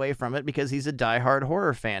stay away from it because he's a diehard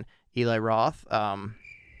horror fan. Eli Roth,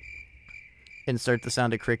 insert the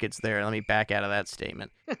sound of crickets there. Let me back out of that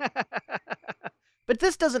statement. But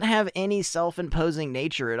this doesn't have any self-imposing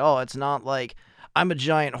nature at all. It's not like, I'm a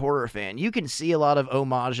giant horror fan. You can see a lot of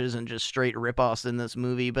homages and just straight rip-offs in this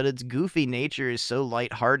movie, but its goofy nature is so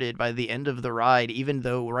lighthearted by the end of the ride, even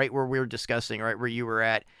though right where we were discussing, right where you were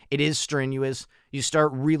at, it is strenuous. You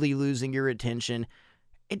start really losing your attention.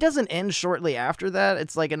 It doesn't end shortly after that.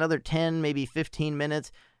 It's like another 10, maybe 15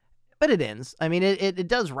 minutes. But it ends. I mean, it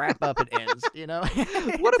does wrap up. It ends, you know?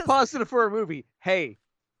 What a positive for a movie. Hey,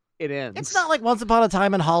 it ends. It's not like Once Upon a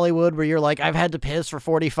Time in Hollywood where you're like, I've had to piss for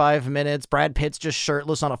 45 minutes. Brad Pitt's just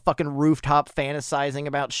shirtless on a fucking rooftop fantasizing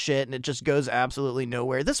about shit, and it just goes absolutely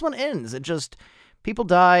nowhere. This one ends. It just... People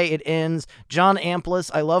die. It ends. John Amplas,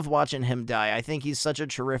 I love watching him die. I think he's such a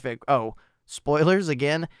terrific... Oh, spoilers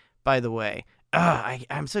again? By the way...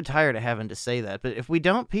 I'm so tired of having to say that, but if we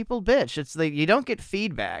don't, people bitch. It's you don't get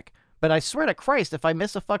feedback. But I swear to Christ, if I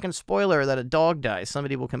miss a fucking spoiler that a dog dies,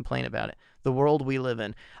 somebody will complain about it. The world we live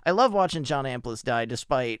in. I love watching John Amplas die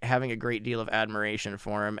despite having a great deal of admiration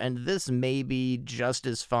for him, and this may be just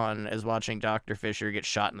as fun as watching Dr. Fisher get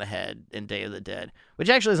shot in the head in Day of the Dead, which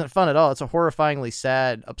actually isn't fun at all. It's a horrifyingly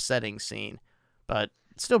sad, upsetting scene, but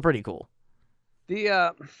it's still pretty cool.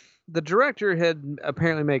 The director had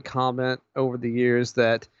apparently made comment over the years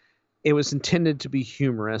that it was intended to be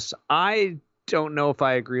humorous. I don't know if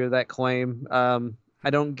I agree with that claim. I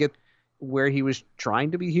don't get where he was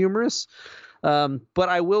trying to be humorous, but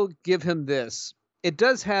I will give him this. It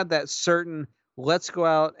does have that certain let's go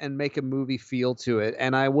out and make a movie feel to it,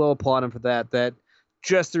 and I will applaud him for that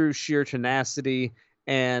just through sheer tenacity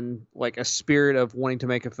and like a spirit of wanting to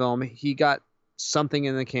make a film, he got something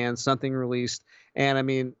in the can, something released, and I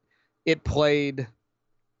mean, it played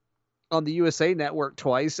on the USA Network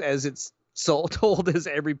twice, as it's told as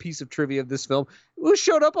every piece of trivia of this film. It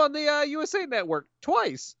showed up on the USA Network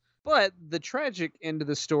twice. But the tragic end of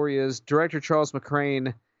the story is director Charles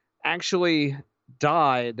McCran actually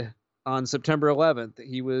died on September 11th.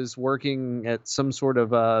 He was working at some sort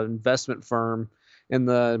of investment firm in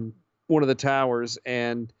one of the towers,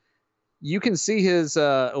 and you can see his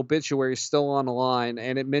obituary still on the line,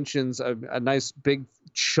 and it mentions a nice big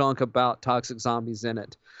chunk about toxic zombies in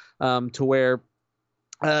it, to where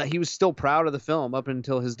he was still proud of the film up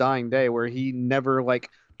until his dying day, where he never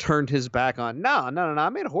turned his back on. No, I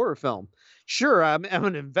made a horror film. Sure, I'm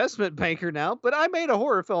an investment banker now, but I made a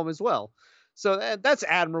horror film as well. So that's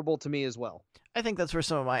admirable to me as well. I think that's where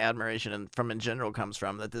some of my admiration in general comes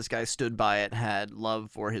from, that this guy stood by it, had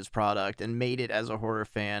love for his product, and made it as a horror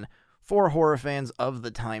fan for horror fans of the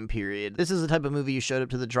time period. This is the type of movie you showed up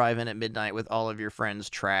to the drive-in at midnight with all of your friends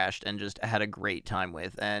trashed and just had a great time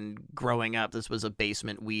with. And growing up, this was a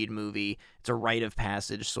basement weed movie. It's a rite of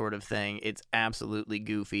passage sort of thing. It's absolutely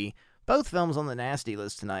goofy. Both films on the Nasty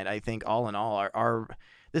list tonight, I think, all in all, are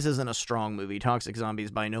this isn't a strong movie. Toxic Zombies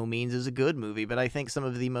by no means is a good movie, but I think some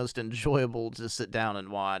of the most enjoyable to sit down and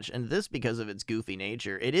watch. And this because of its goofy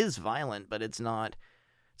nature. It is violent, but it's not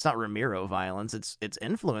Ramiro violence. It's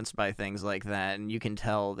influenced by things like that, and you can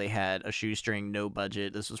tell they had a shoestring, no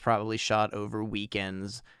budget. This was probably shot over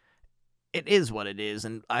weekends. it is what it is,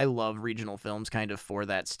 and I love regional films kind of for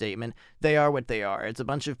that statement. They are what they are. It's a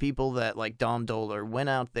bunch of people that, like Dom Doler, went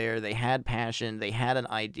out there, they had passion, they had an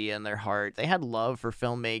idea in their heart, they had love for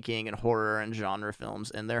filmmaking and horror and genre films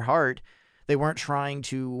in their heart. They weren't trying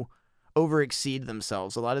to overexceed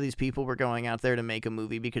themselves. A lot of these people were going out there to make a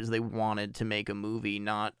movie because they wanted to make a movie,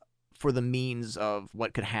 not for the means of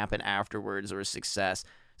what could happen afterwards or success.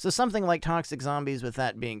 So something like Toxic Zombies, with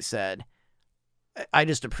that being said, I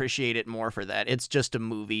just appreciate it more for that. It's just a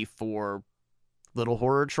movie for little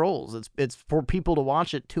horror trolls. It's for people to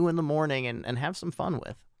watch at 2 a.m. and have some fun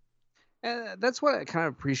with. That's what I kind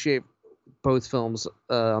of appreciate both films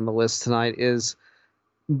on the list tonight is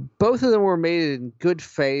both of them were made in good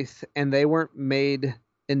faith, and they weren't made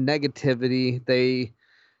in negativity. They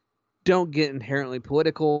don't get inherently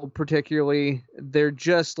political, particularly. They're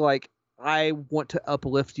just like, I want to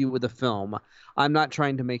uplift you with a film. I'm not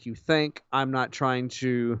trying to make you think. I'm not trying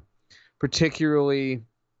to particularly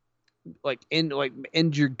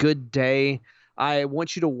end your good day. I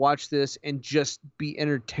want you to watch this and just be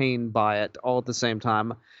entertained by it all at the same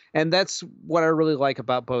time. And that's what I really like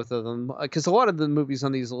about both of them, because a lot of the movies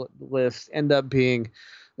on these lists end up being,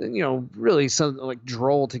 really something like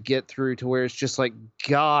droll to get through, to where it's just like,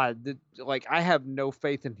 God, like I have no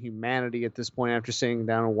faith in humanity at this point after sitting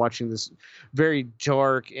down and watching this very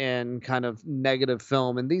dark and kind of negative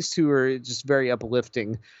film. And these two are just very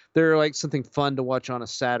uplifting. They're like something fun to watch on a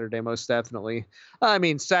Saturday, most definitely. I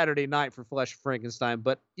mean, Saturday night for Flesh of Frankenstein,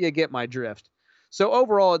 but you get my drift. So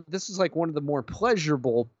overall, this is like one of the more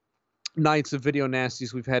pleasurable nights of Video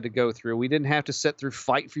Nasties we've had to go through. We didn't have to sit through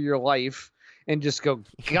Fight for Your Life and just go,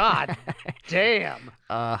 God damn.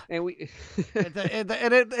 And we've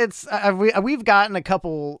gotten a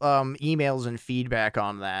couple emails and feedback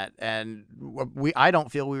on that, and I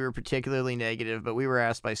don't feel we were particularly negative, but we were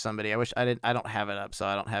asked by somebody. I don't have it up, so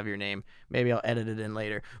I don't have your name. Maybe I'll edit it in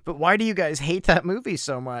later. But why do you guys hate that movie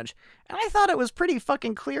so much? And I thought it was pretty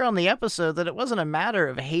fucking clear on the episode that it wasn't a matter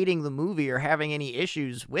of hating the movie or having any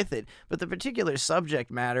issues with it, but the particular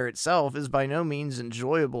subject matter itself is by no means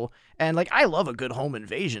enjoyable. And like, I love a good home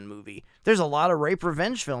invasion movie. There's a lot of rape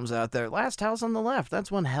revenge films out there. Last House on the Left,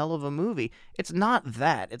 that's one hell of a movie. It's not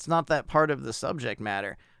that. It's not that part of the subject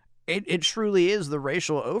matter. It truly is the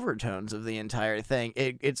racial overtones of the entire thing.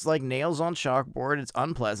 It's like nails on chalkboard. It's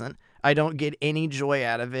unpleasant. I don't get any joy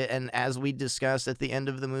out of it, and as we discussed at the end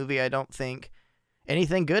of the movie, I don't think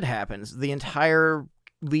anything good happens. The entire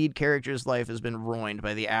lead character's life has been ruined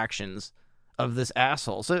by the actions of this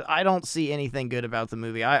asshole. So I don't see anything good about the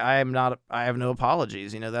movie. I have no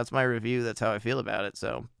apologies. That's my review. That's how I feel about it.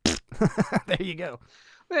 So there you go.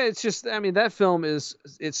 It's just, I mean, that film it's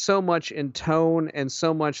so much in tone and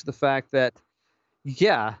so much the fact that,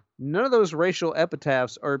 yeah, none of those racial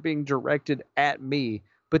epitaphs are being directed at me,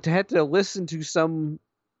 but to have to listen to some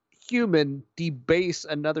human debase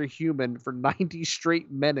another human for 90 straight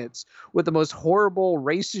minutes with the most horrible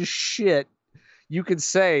racist shit you could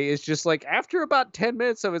say is just like, after about 10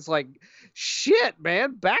 minutes of it's like, shit,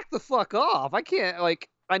 man, back the fuck off. I can't, like,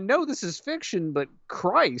 I know this is fiction, but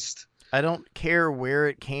Christ. I don't care where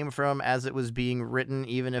it came from as it was being written,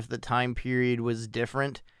 even if the time period was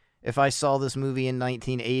different. If I saw this movie in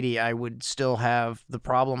 1980, I would still have the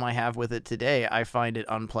problem I have with it today. I find it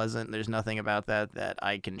unpleasant. There's nothing about that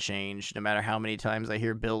I can change, no matter how many times I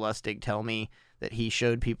hear Bill Lustig tell me that he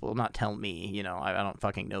showed people, not tell me, I don't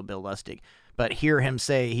fucking know Bill Lustig, but hear him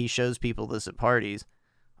say he shows people this at parties.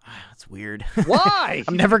 That's weird. Why?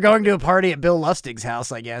 I'm never going to a party at Bill Lustig's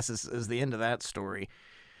house, I guess, is the end of that story.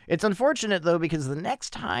 It's unfortunate, though, because the next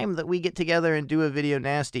time that we get together and do a Video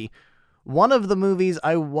Nasty, one of the movies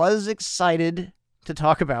I was excited to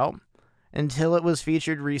talk about until it was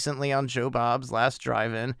featured recently on Joe Bob's Last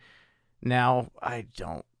Drive-In. Now, I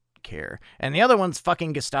don't care. And the other one's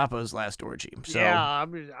fucking Gestapo's Last Orgy. So, yeah,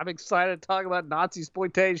 I'm excited to talk about Nazi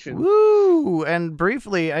exploitation. Woo! And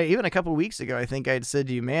briefly, even a couple weeks ago, I think I'd said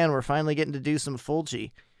to you, man, we're finally getting to do some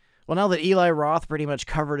Fulci. Well, now that Eli Roth pretty much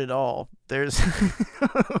covered it all, there's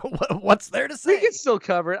what's there to say? We can still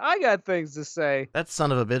cover it. I got things to say. That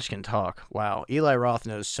son of a bitch can talk. Wow. Eli Roth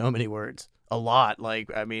knows so many words. A lot.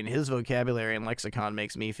 His vocabulary and lexicon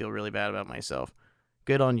makes me feel really bad about myself.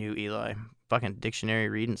 Good on you, Eli. Fucking dictionary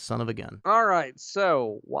reading son of a gun. All right.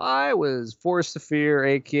 So why was Force of Fear,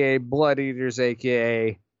 a.k.a. Blood Eaters,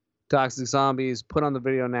 a.k.a. Toxic Zombies, put on the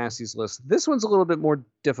Video Nasties list? This one's a little bit more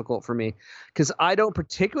difficult for me because I don't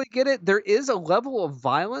particularly get it. There is a level of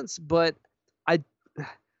violence, but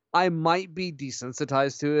I might be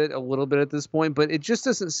desensitized to it a little bit at this point, but it just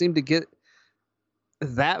doesn't seem to get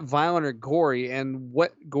that violent or gory. And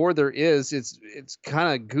what gore there is, it's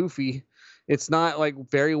kind of goofy. It's not like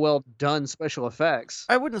very well done special effects.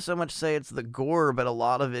 I wouldn't so much say it's the gore, but a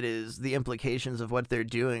lot of it is the implications of what they're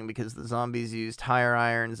doing, because the zombies use tire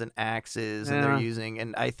irons and axes, and they're using,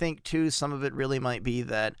 and I think too, some of it really might be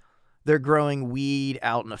that they're growing weed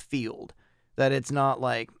out in a field, that it's not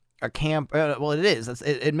like a camp. Well, it is.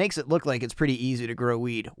 It makes it look like it's pretty easy to grow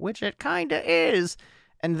weed, which it kind of is.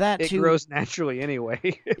 And that it too grows naturally anyway.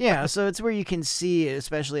 Yeah, so it's where you can see,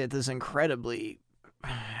 especially at this incredibly,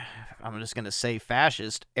 I'm just going to say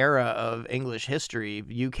fascist era of English history,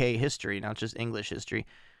 UK history, not just English history,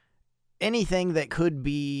 anything that could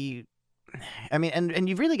be, I mean, and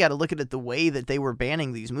you've really got to look at it the way that they were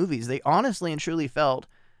banning these movies. They honestly and truly felt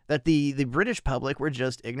that the British public were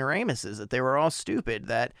just ignoramuses, that they were all stupid,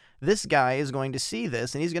 that this guy is going to see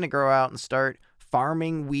this and he's going to grow out and start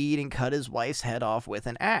farming weed and cut his wife's head off with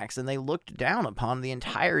an axe. And they looked down upon the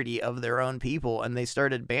entirety of their own people, and they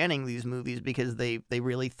started banning these movies because they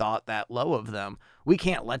really thought that low of them. We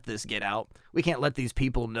can't let this get out. We can't let these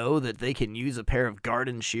people know that they can use a pair of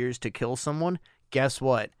garden shears to kill someone. Guess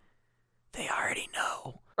what? They already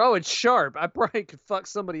know. Oh, it's sharp. I probably could fuck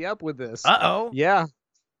somebody up with this. Uh-oh. Yeah.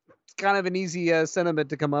 It's kind of an easy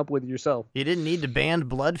sentiment to come up with yourself. You didn't need to ban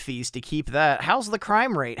Blood Feast to keep that. How's the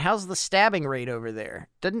crime rate? How's the stabbing rate over there?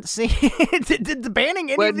 Didn't see. Did the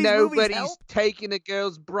banning any of these movies help? Nobody's taking a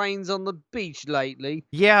girl's brains on the beach lately.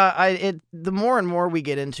 Yeah, the more and more we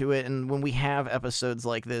get into it, and when we have episodes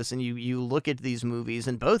like this, and you look at these movies,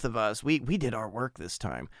 and both of us, we did our work this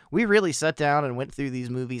time. We really sat down and went through these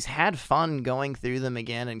movies, had fun going through them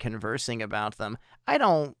again and conversing about them. I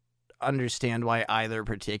don't understand why either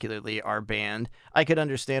particularly are banned. I could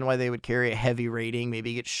understand why they would carry a heavy rating,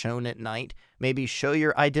 maybe get shown at night, maybe show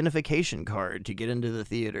your identification card to get into the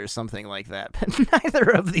theater, something like that. But neither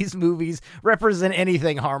of these movies represent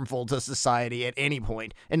anything harmful to society at any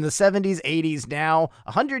point. In the 70s, 80s, now,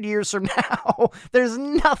 100 years from now, there's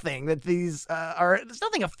nothing that these there's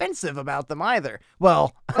nothing offensive about them either.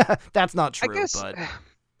 Well, that's not true, I guess but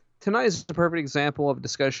tonight is a perfect example of a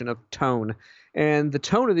discussion of tone. And the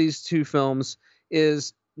tone of these two films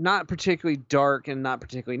is not particularly dark and not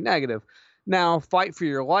particularly negative. Now, Fight for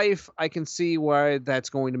Your Life, I can see why that's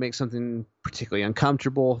going to make something particularly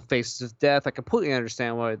uncomfortable. Faces of Death, I completely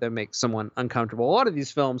understand why that makes someone uncomfortable. A lot of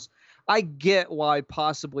these films, I get why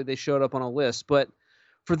possibly they showed up on a list. But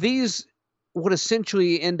for these would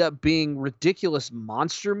essentially end up being ridiculous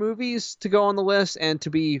monster movies to go on the list, and to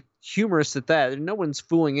be humorous at that. No one's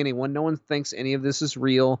fooling anyone. No one thinks any of this is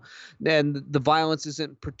real. And the violence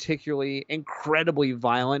isn't particularly incredibly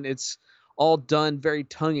violent. It's all done very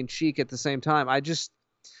tongue-in-cheek at the same time.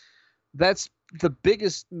 That's the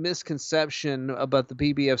biggest misconception about the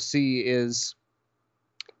BBFC, is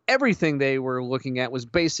everything they were looking at was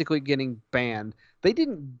basically getting banned. They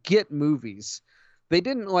didn't get movies. They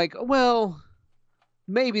didn't like, well,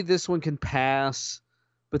 maybe this one can pass,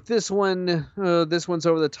 but this one's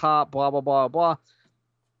over the top, blah, blah, blah, blah.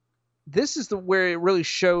 This is where it really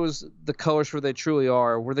shows the colors where they truly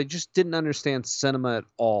are, where they just didn't understand cinema at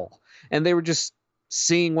all. And they were just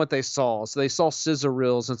seeing what they saw. So they saw scissor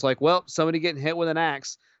reels, and it's like, well, somebody getting hit with an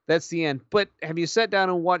axe, that's the end. But have you sat down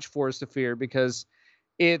and watched Forest of Fear? Because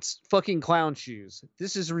it's fucking clown shoes.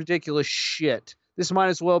 This is ridiculous shit. This might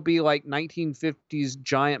as well be like 1950s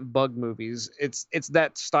giant bug movies. It's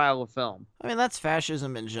that style of film. I mean, that's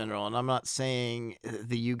fascism in general, and I'm not saying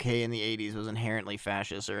the UK in the 80s was inherently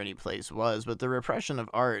fascist or any place was, but the repression of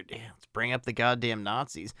art, let's bring up the goddamn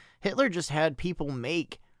Nazis. Hitler just had people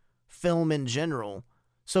make film in general,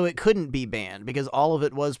 so it couldn't be banned, because all of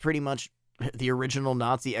it was pretty much the original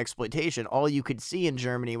Nazi exploitation. All you could see in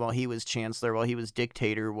Germany while he was chancellor, while he was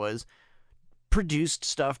dictator, was produced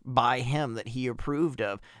stuff by him that he approved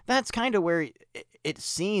of. That's kind of where it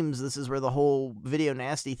seems this is where the whole video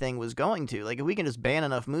nasty thing was going to. Like, if we can just ban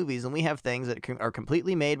enough movies, and we have things that are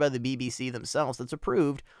completely made by the BBC themselves that's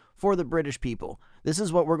approved for the British people. This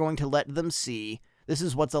is what we're going to let them see. This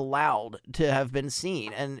is what's allowed to have been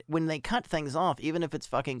seen. And when they cut things off, even if it's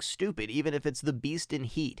fucking stupid, even if it's The Beast in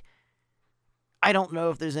Heat, I don't know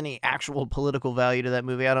if there's any actual political value to that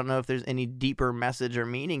movie. I don't know if there's any deeper message or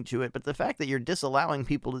meaning to it, but the fact that you're disallowing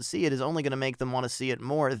people to see it is only going to make them want to see it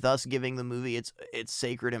more, thus giving the movie its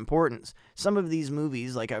sacred importance. Some of these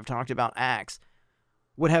movies, like I've talked about Axe,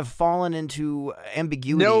 would have fallen into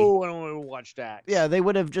ambiguity. No one would have watched Axe. Yeah, they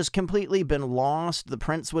would have just completely been lost. The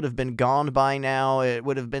prints would have been gone by now. It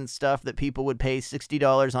would have been stuff that people would pay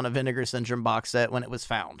 $60 on a Vinegar Syndrome box set when it was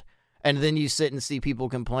found. And then you sit and see people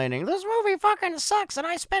complaining, this movie fucking sucks and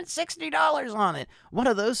I spent $60 on it. One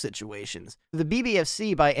of those situations. The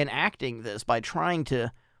BBFC, by enacting this, by trying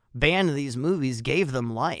to ban these movies, gave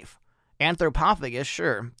them life. Anthropophagus,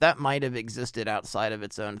 sure, that might have existed outside of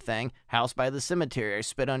its own thing. House by the Cemetery, I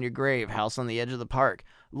Spit on Your Grave, House on the Edge of the Park.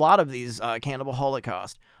 A lot of these, Cannibal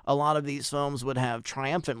Holocaust, a lot of these films would have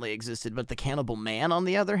triumphantly existed, but The Cannibal Man, on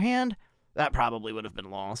the other hand, that probably would have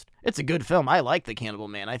been lost. It's a good film. I like The Cannibal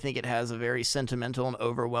Man. I think it has a very sentimental and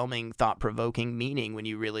overwhelming, thought-provoking meaning when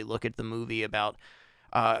you really look at the movie about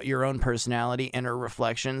your own personality, inner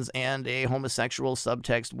reflections, and a homosexual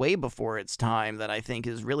subtext way before its time that I think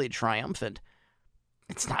is really triumphant.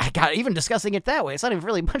 It's not, God, even discussing it that way, it's not even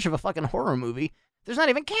really much of a fucking horror movie. There's not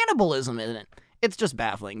even cannibalism in it. It's just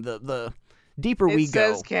baffling. The deeper we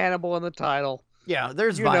go... It says cannibal in the title. Yeah,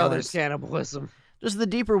 there's violence. There's cannibalism. Just the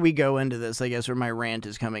deeper we go into this, I guess where my rant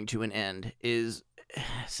is coming to an end, is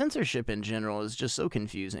censorship in general is just so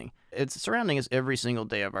confusing. It's surrounding us every single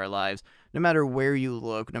day of our lives. No matter where you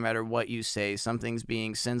look, no matter what you say, something's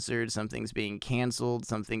being censored, something's being canceled,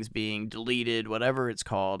 something's being deleted, whatever it's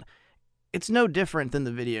called. It's no different than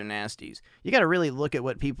the video nasties. You gotta really look at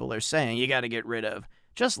what people are saying, you gotta get rid of.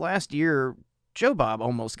 Just last year, Joe Bob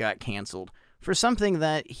almost got canceled for something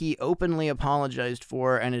that he openly apologized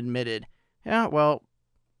for and admitted, yeah, well,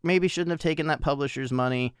 maybe shouldn't have taken that publisher's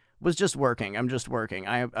money, was just working, I'm just working,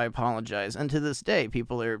 I apologize. And to this day,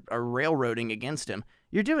 people are railroading against him.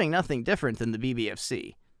 You're doing nothing different than the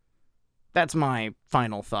BBFC. That's my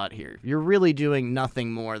final thought here. You're really doing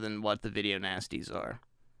nothing more than what the video nasties are.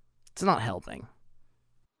 It's not helping.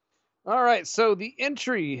 All right, so the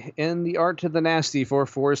entry in the Art to the Nasty for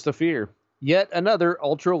Forest of Fear. Yet another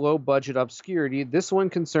ultra-low-budget obscurity. This one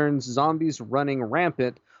concerns zombies running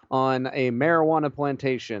rampant on a marijuana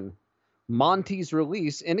plantation. Monty's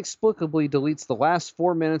release inexplicably deletes the last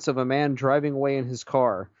 4 minutes of a man driving away in his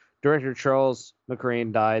car. Director Charles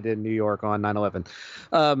McCrane died in New York on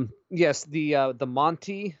 9/11. Yes, the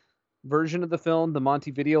Monty version of the film, the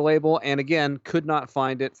Monty video label, and again, could not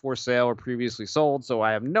find it for sale or previously sold, so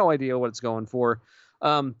I have no idea what it's going for.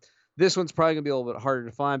 This one's probably going to be a little bit harder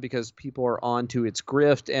to find because people are onto its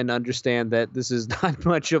grift and understand that this is not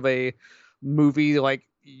much of a movie. Like,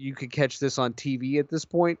 you could catch this on TV at this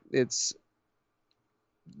point. It's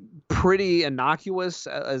pretty innocuous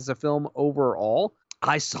as a film overall.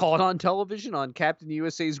 I saw it on television on Captain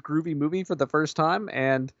USA's Groovy Movie for the first time,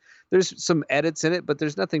 and there's some edits in it, but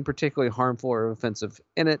there's nothing particularly harmful or offensive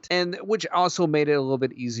in it, and which also made it a little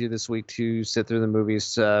bit easier this week to sit through the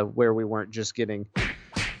movies where we weren't just getting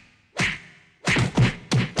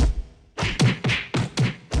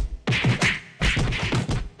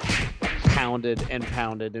pounded and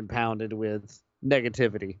pounded and pounded with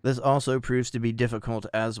negativity. This also proves to be difficult,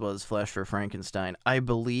 as was Flesh for Frankenstein. I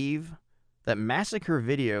believe that Massacre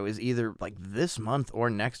Video is either like this month or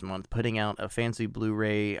next month putting out a fancy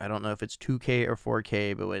Blu-ray. I don't know if it's 2K or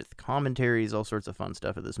 4K, but with commentaries, all sorts of fun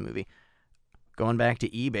stuff of this movie. Going back to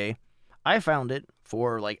eBay, I found it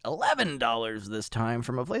for like $11 this time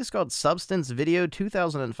from a place called Substance Video,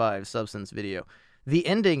 2005 Substance Video. The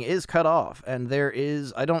ending is cut off, and there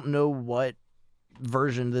is, I don't know what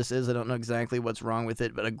version this is, I don't know exactly what's wrong with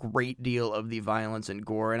it, but a great deal of the violence and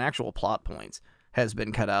gore and actual plot points has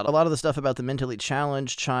been cut out. A lot of the stuff about the mentally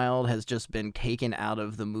challenged child has just been taken out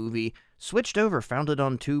of the movie, switched over, found it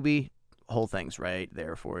on Tubi. Whole thing's right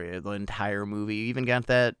there for you. The entire movie. You even got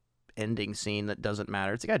that ending scene that doesn't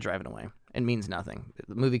matter. It's a guy driving away. It means nothing.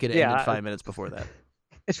 The movie could have ended 5 minutes before that.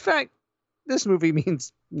 In fact, this movie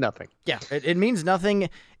means nothing. Yeah, it means nothing.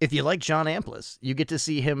 If you like John Amplas, you get to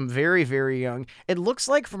see him very, very young. It looks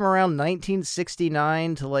like from around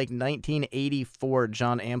 1969 to like 1984,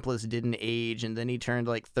 John Amplas didn't age, and then he turned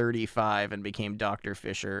like 35 and became Dr.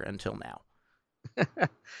 Fisher until now.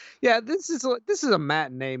 Yeah, this is a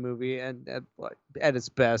matinee movie, and at its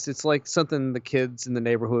best, it's like something the kids in the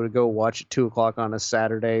neighborhood would go watch at 2:00 on a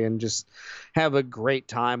Saturday and just have a great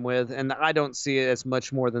time with. And I don't see it as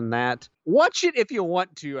much more than that. Watch it if you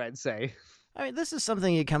want to, I'd say. I mean, this is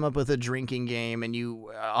something you come up with a drinking game and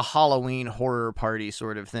a Halloween horror party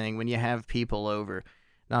sort of thing when you have people over.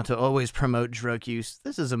 Not to always promote drug use.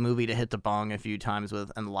 This is a movie to hit the bong a few times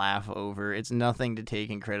with and laugh over. It's nothing to take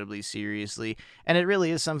incredibly seriously. And it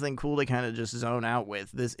really is something cool to kind of just zone out with.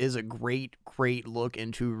 This is a great, great look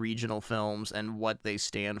into regional films and what they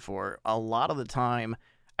stand for. A lot of the time,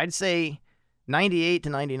 I'd say 98 to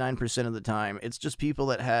 99% of the time, it's just people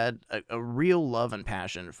that had a real love and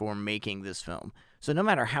passion for making this film. So no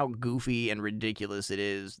matter how goofy and ridiculous it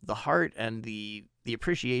is, the heart and the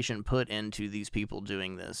appreciation put into these people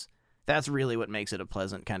doing this, that's really what makes it a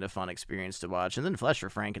pleasant, kind of fun experience to watch. And then Flesh for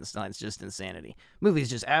Frankenstein's just insanity.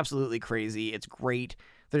 Movie's just absolutely crazy. It's great.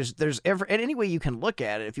 any way you can look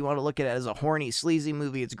at it. If you want to look at it as a horny, sleazy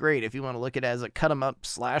movie, it's great. If you want to look at it as a cut-em-up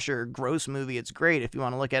slasher, gross movie, it's great. If you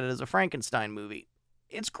want to look at it as a Frankenstein movie,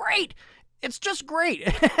 it's great. It's just great.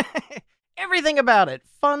 Everything about it.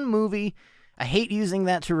 Fun movie. I hate using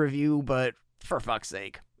that to review, but for fuck's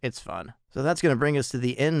sake, it's fun. So that's going to bring us to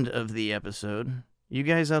the end of the episode. You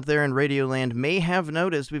guys out there in Radioland may have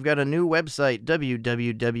noticed we've got a new website,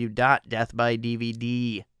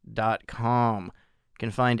 www.deathbydvd.com. You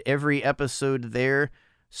can find every episode there.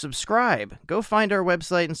 Subscribe. Go find our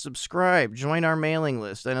website and subscribe. Join our mailing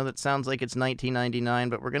list. I know that sounds like it's $19.99,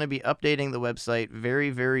 but we're going to be updating the website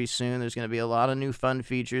very, very soon. There's going to be a lot of new fun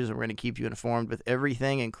features, and we're going to keep you informed with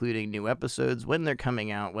everything, including new episodes, when they're coming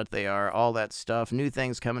out, what they are, all that stuff. New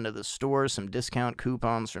things coming to the store, some discount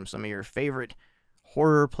coupons from some of your favorite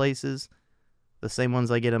horror places. The same ones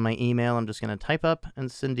I get in my email, I'm just going to type up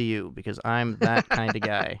and send to you because I'm that kind of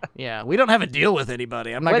guy. Yeah, we don't have a deal with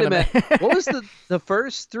anybody. I'm not going to... Wait a minute. What was the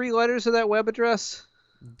first three letters of that web address?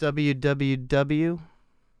 www.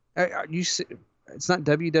 It's not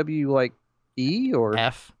www like E or...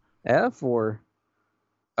 F or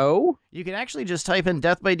O? You can actually just type in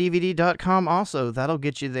deathbydvd.com also. That'll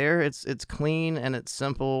get you there. It's clean and it's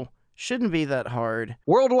simple. Shouldn't be that hard.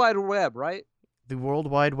 World Wide Web, right? The World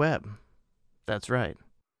Wide Web. That's right.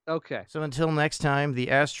 Okay. So until next time,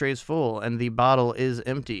 the ashtray's full and the bottle is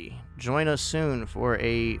empty. Join us soon for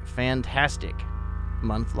a fantastic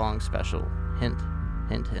month-long special. Hint,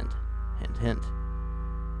 hint, hint, hint, hint.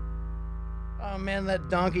 Oh man, that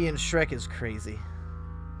donkey in Shrek is crazy.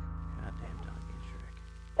 Goddamn donkey in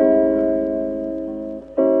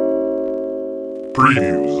Shrek.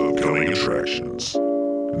 Previews of upcoming attractions.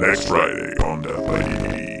 Next Friday on Death by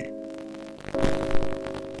DVD.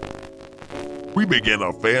 We begin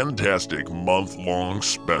a fantastic month-long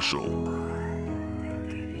special.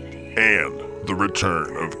 And the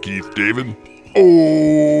return of Keith David or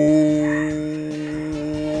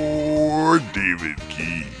David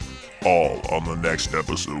Key. All on the next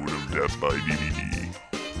episode of Death by DVD.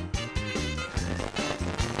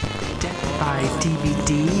 Death by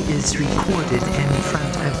DVD is recorded in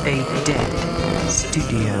front of a dead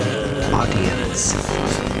studio audience.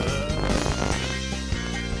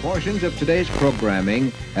 Portions of today's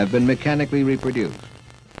programming have been mechanically reproduced.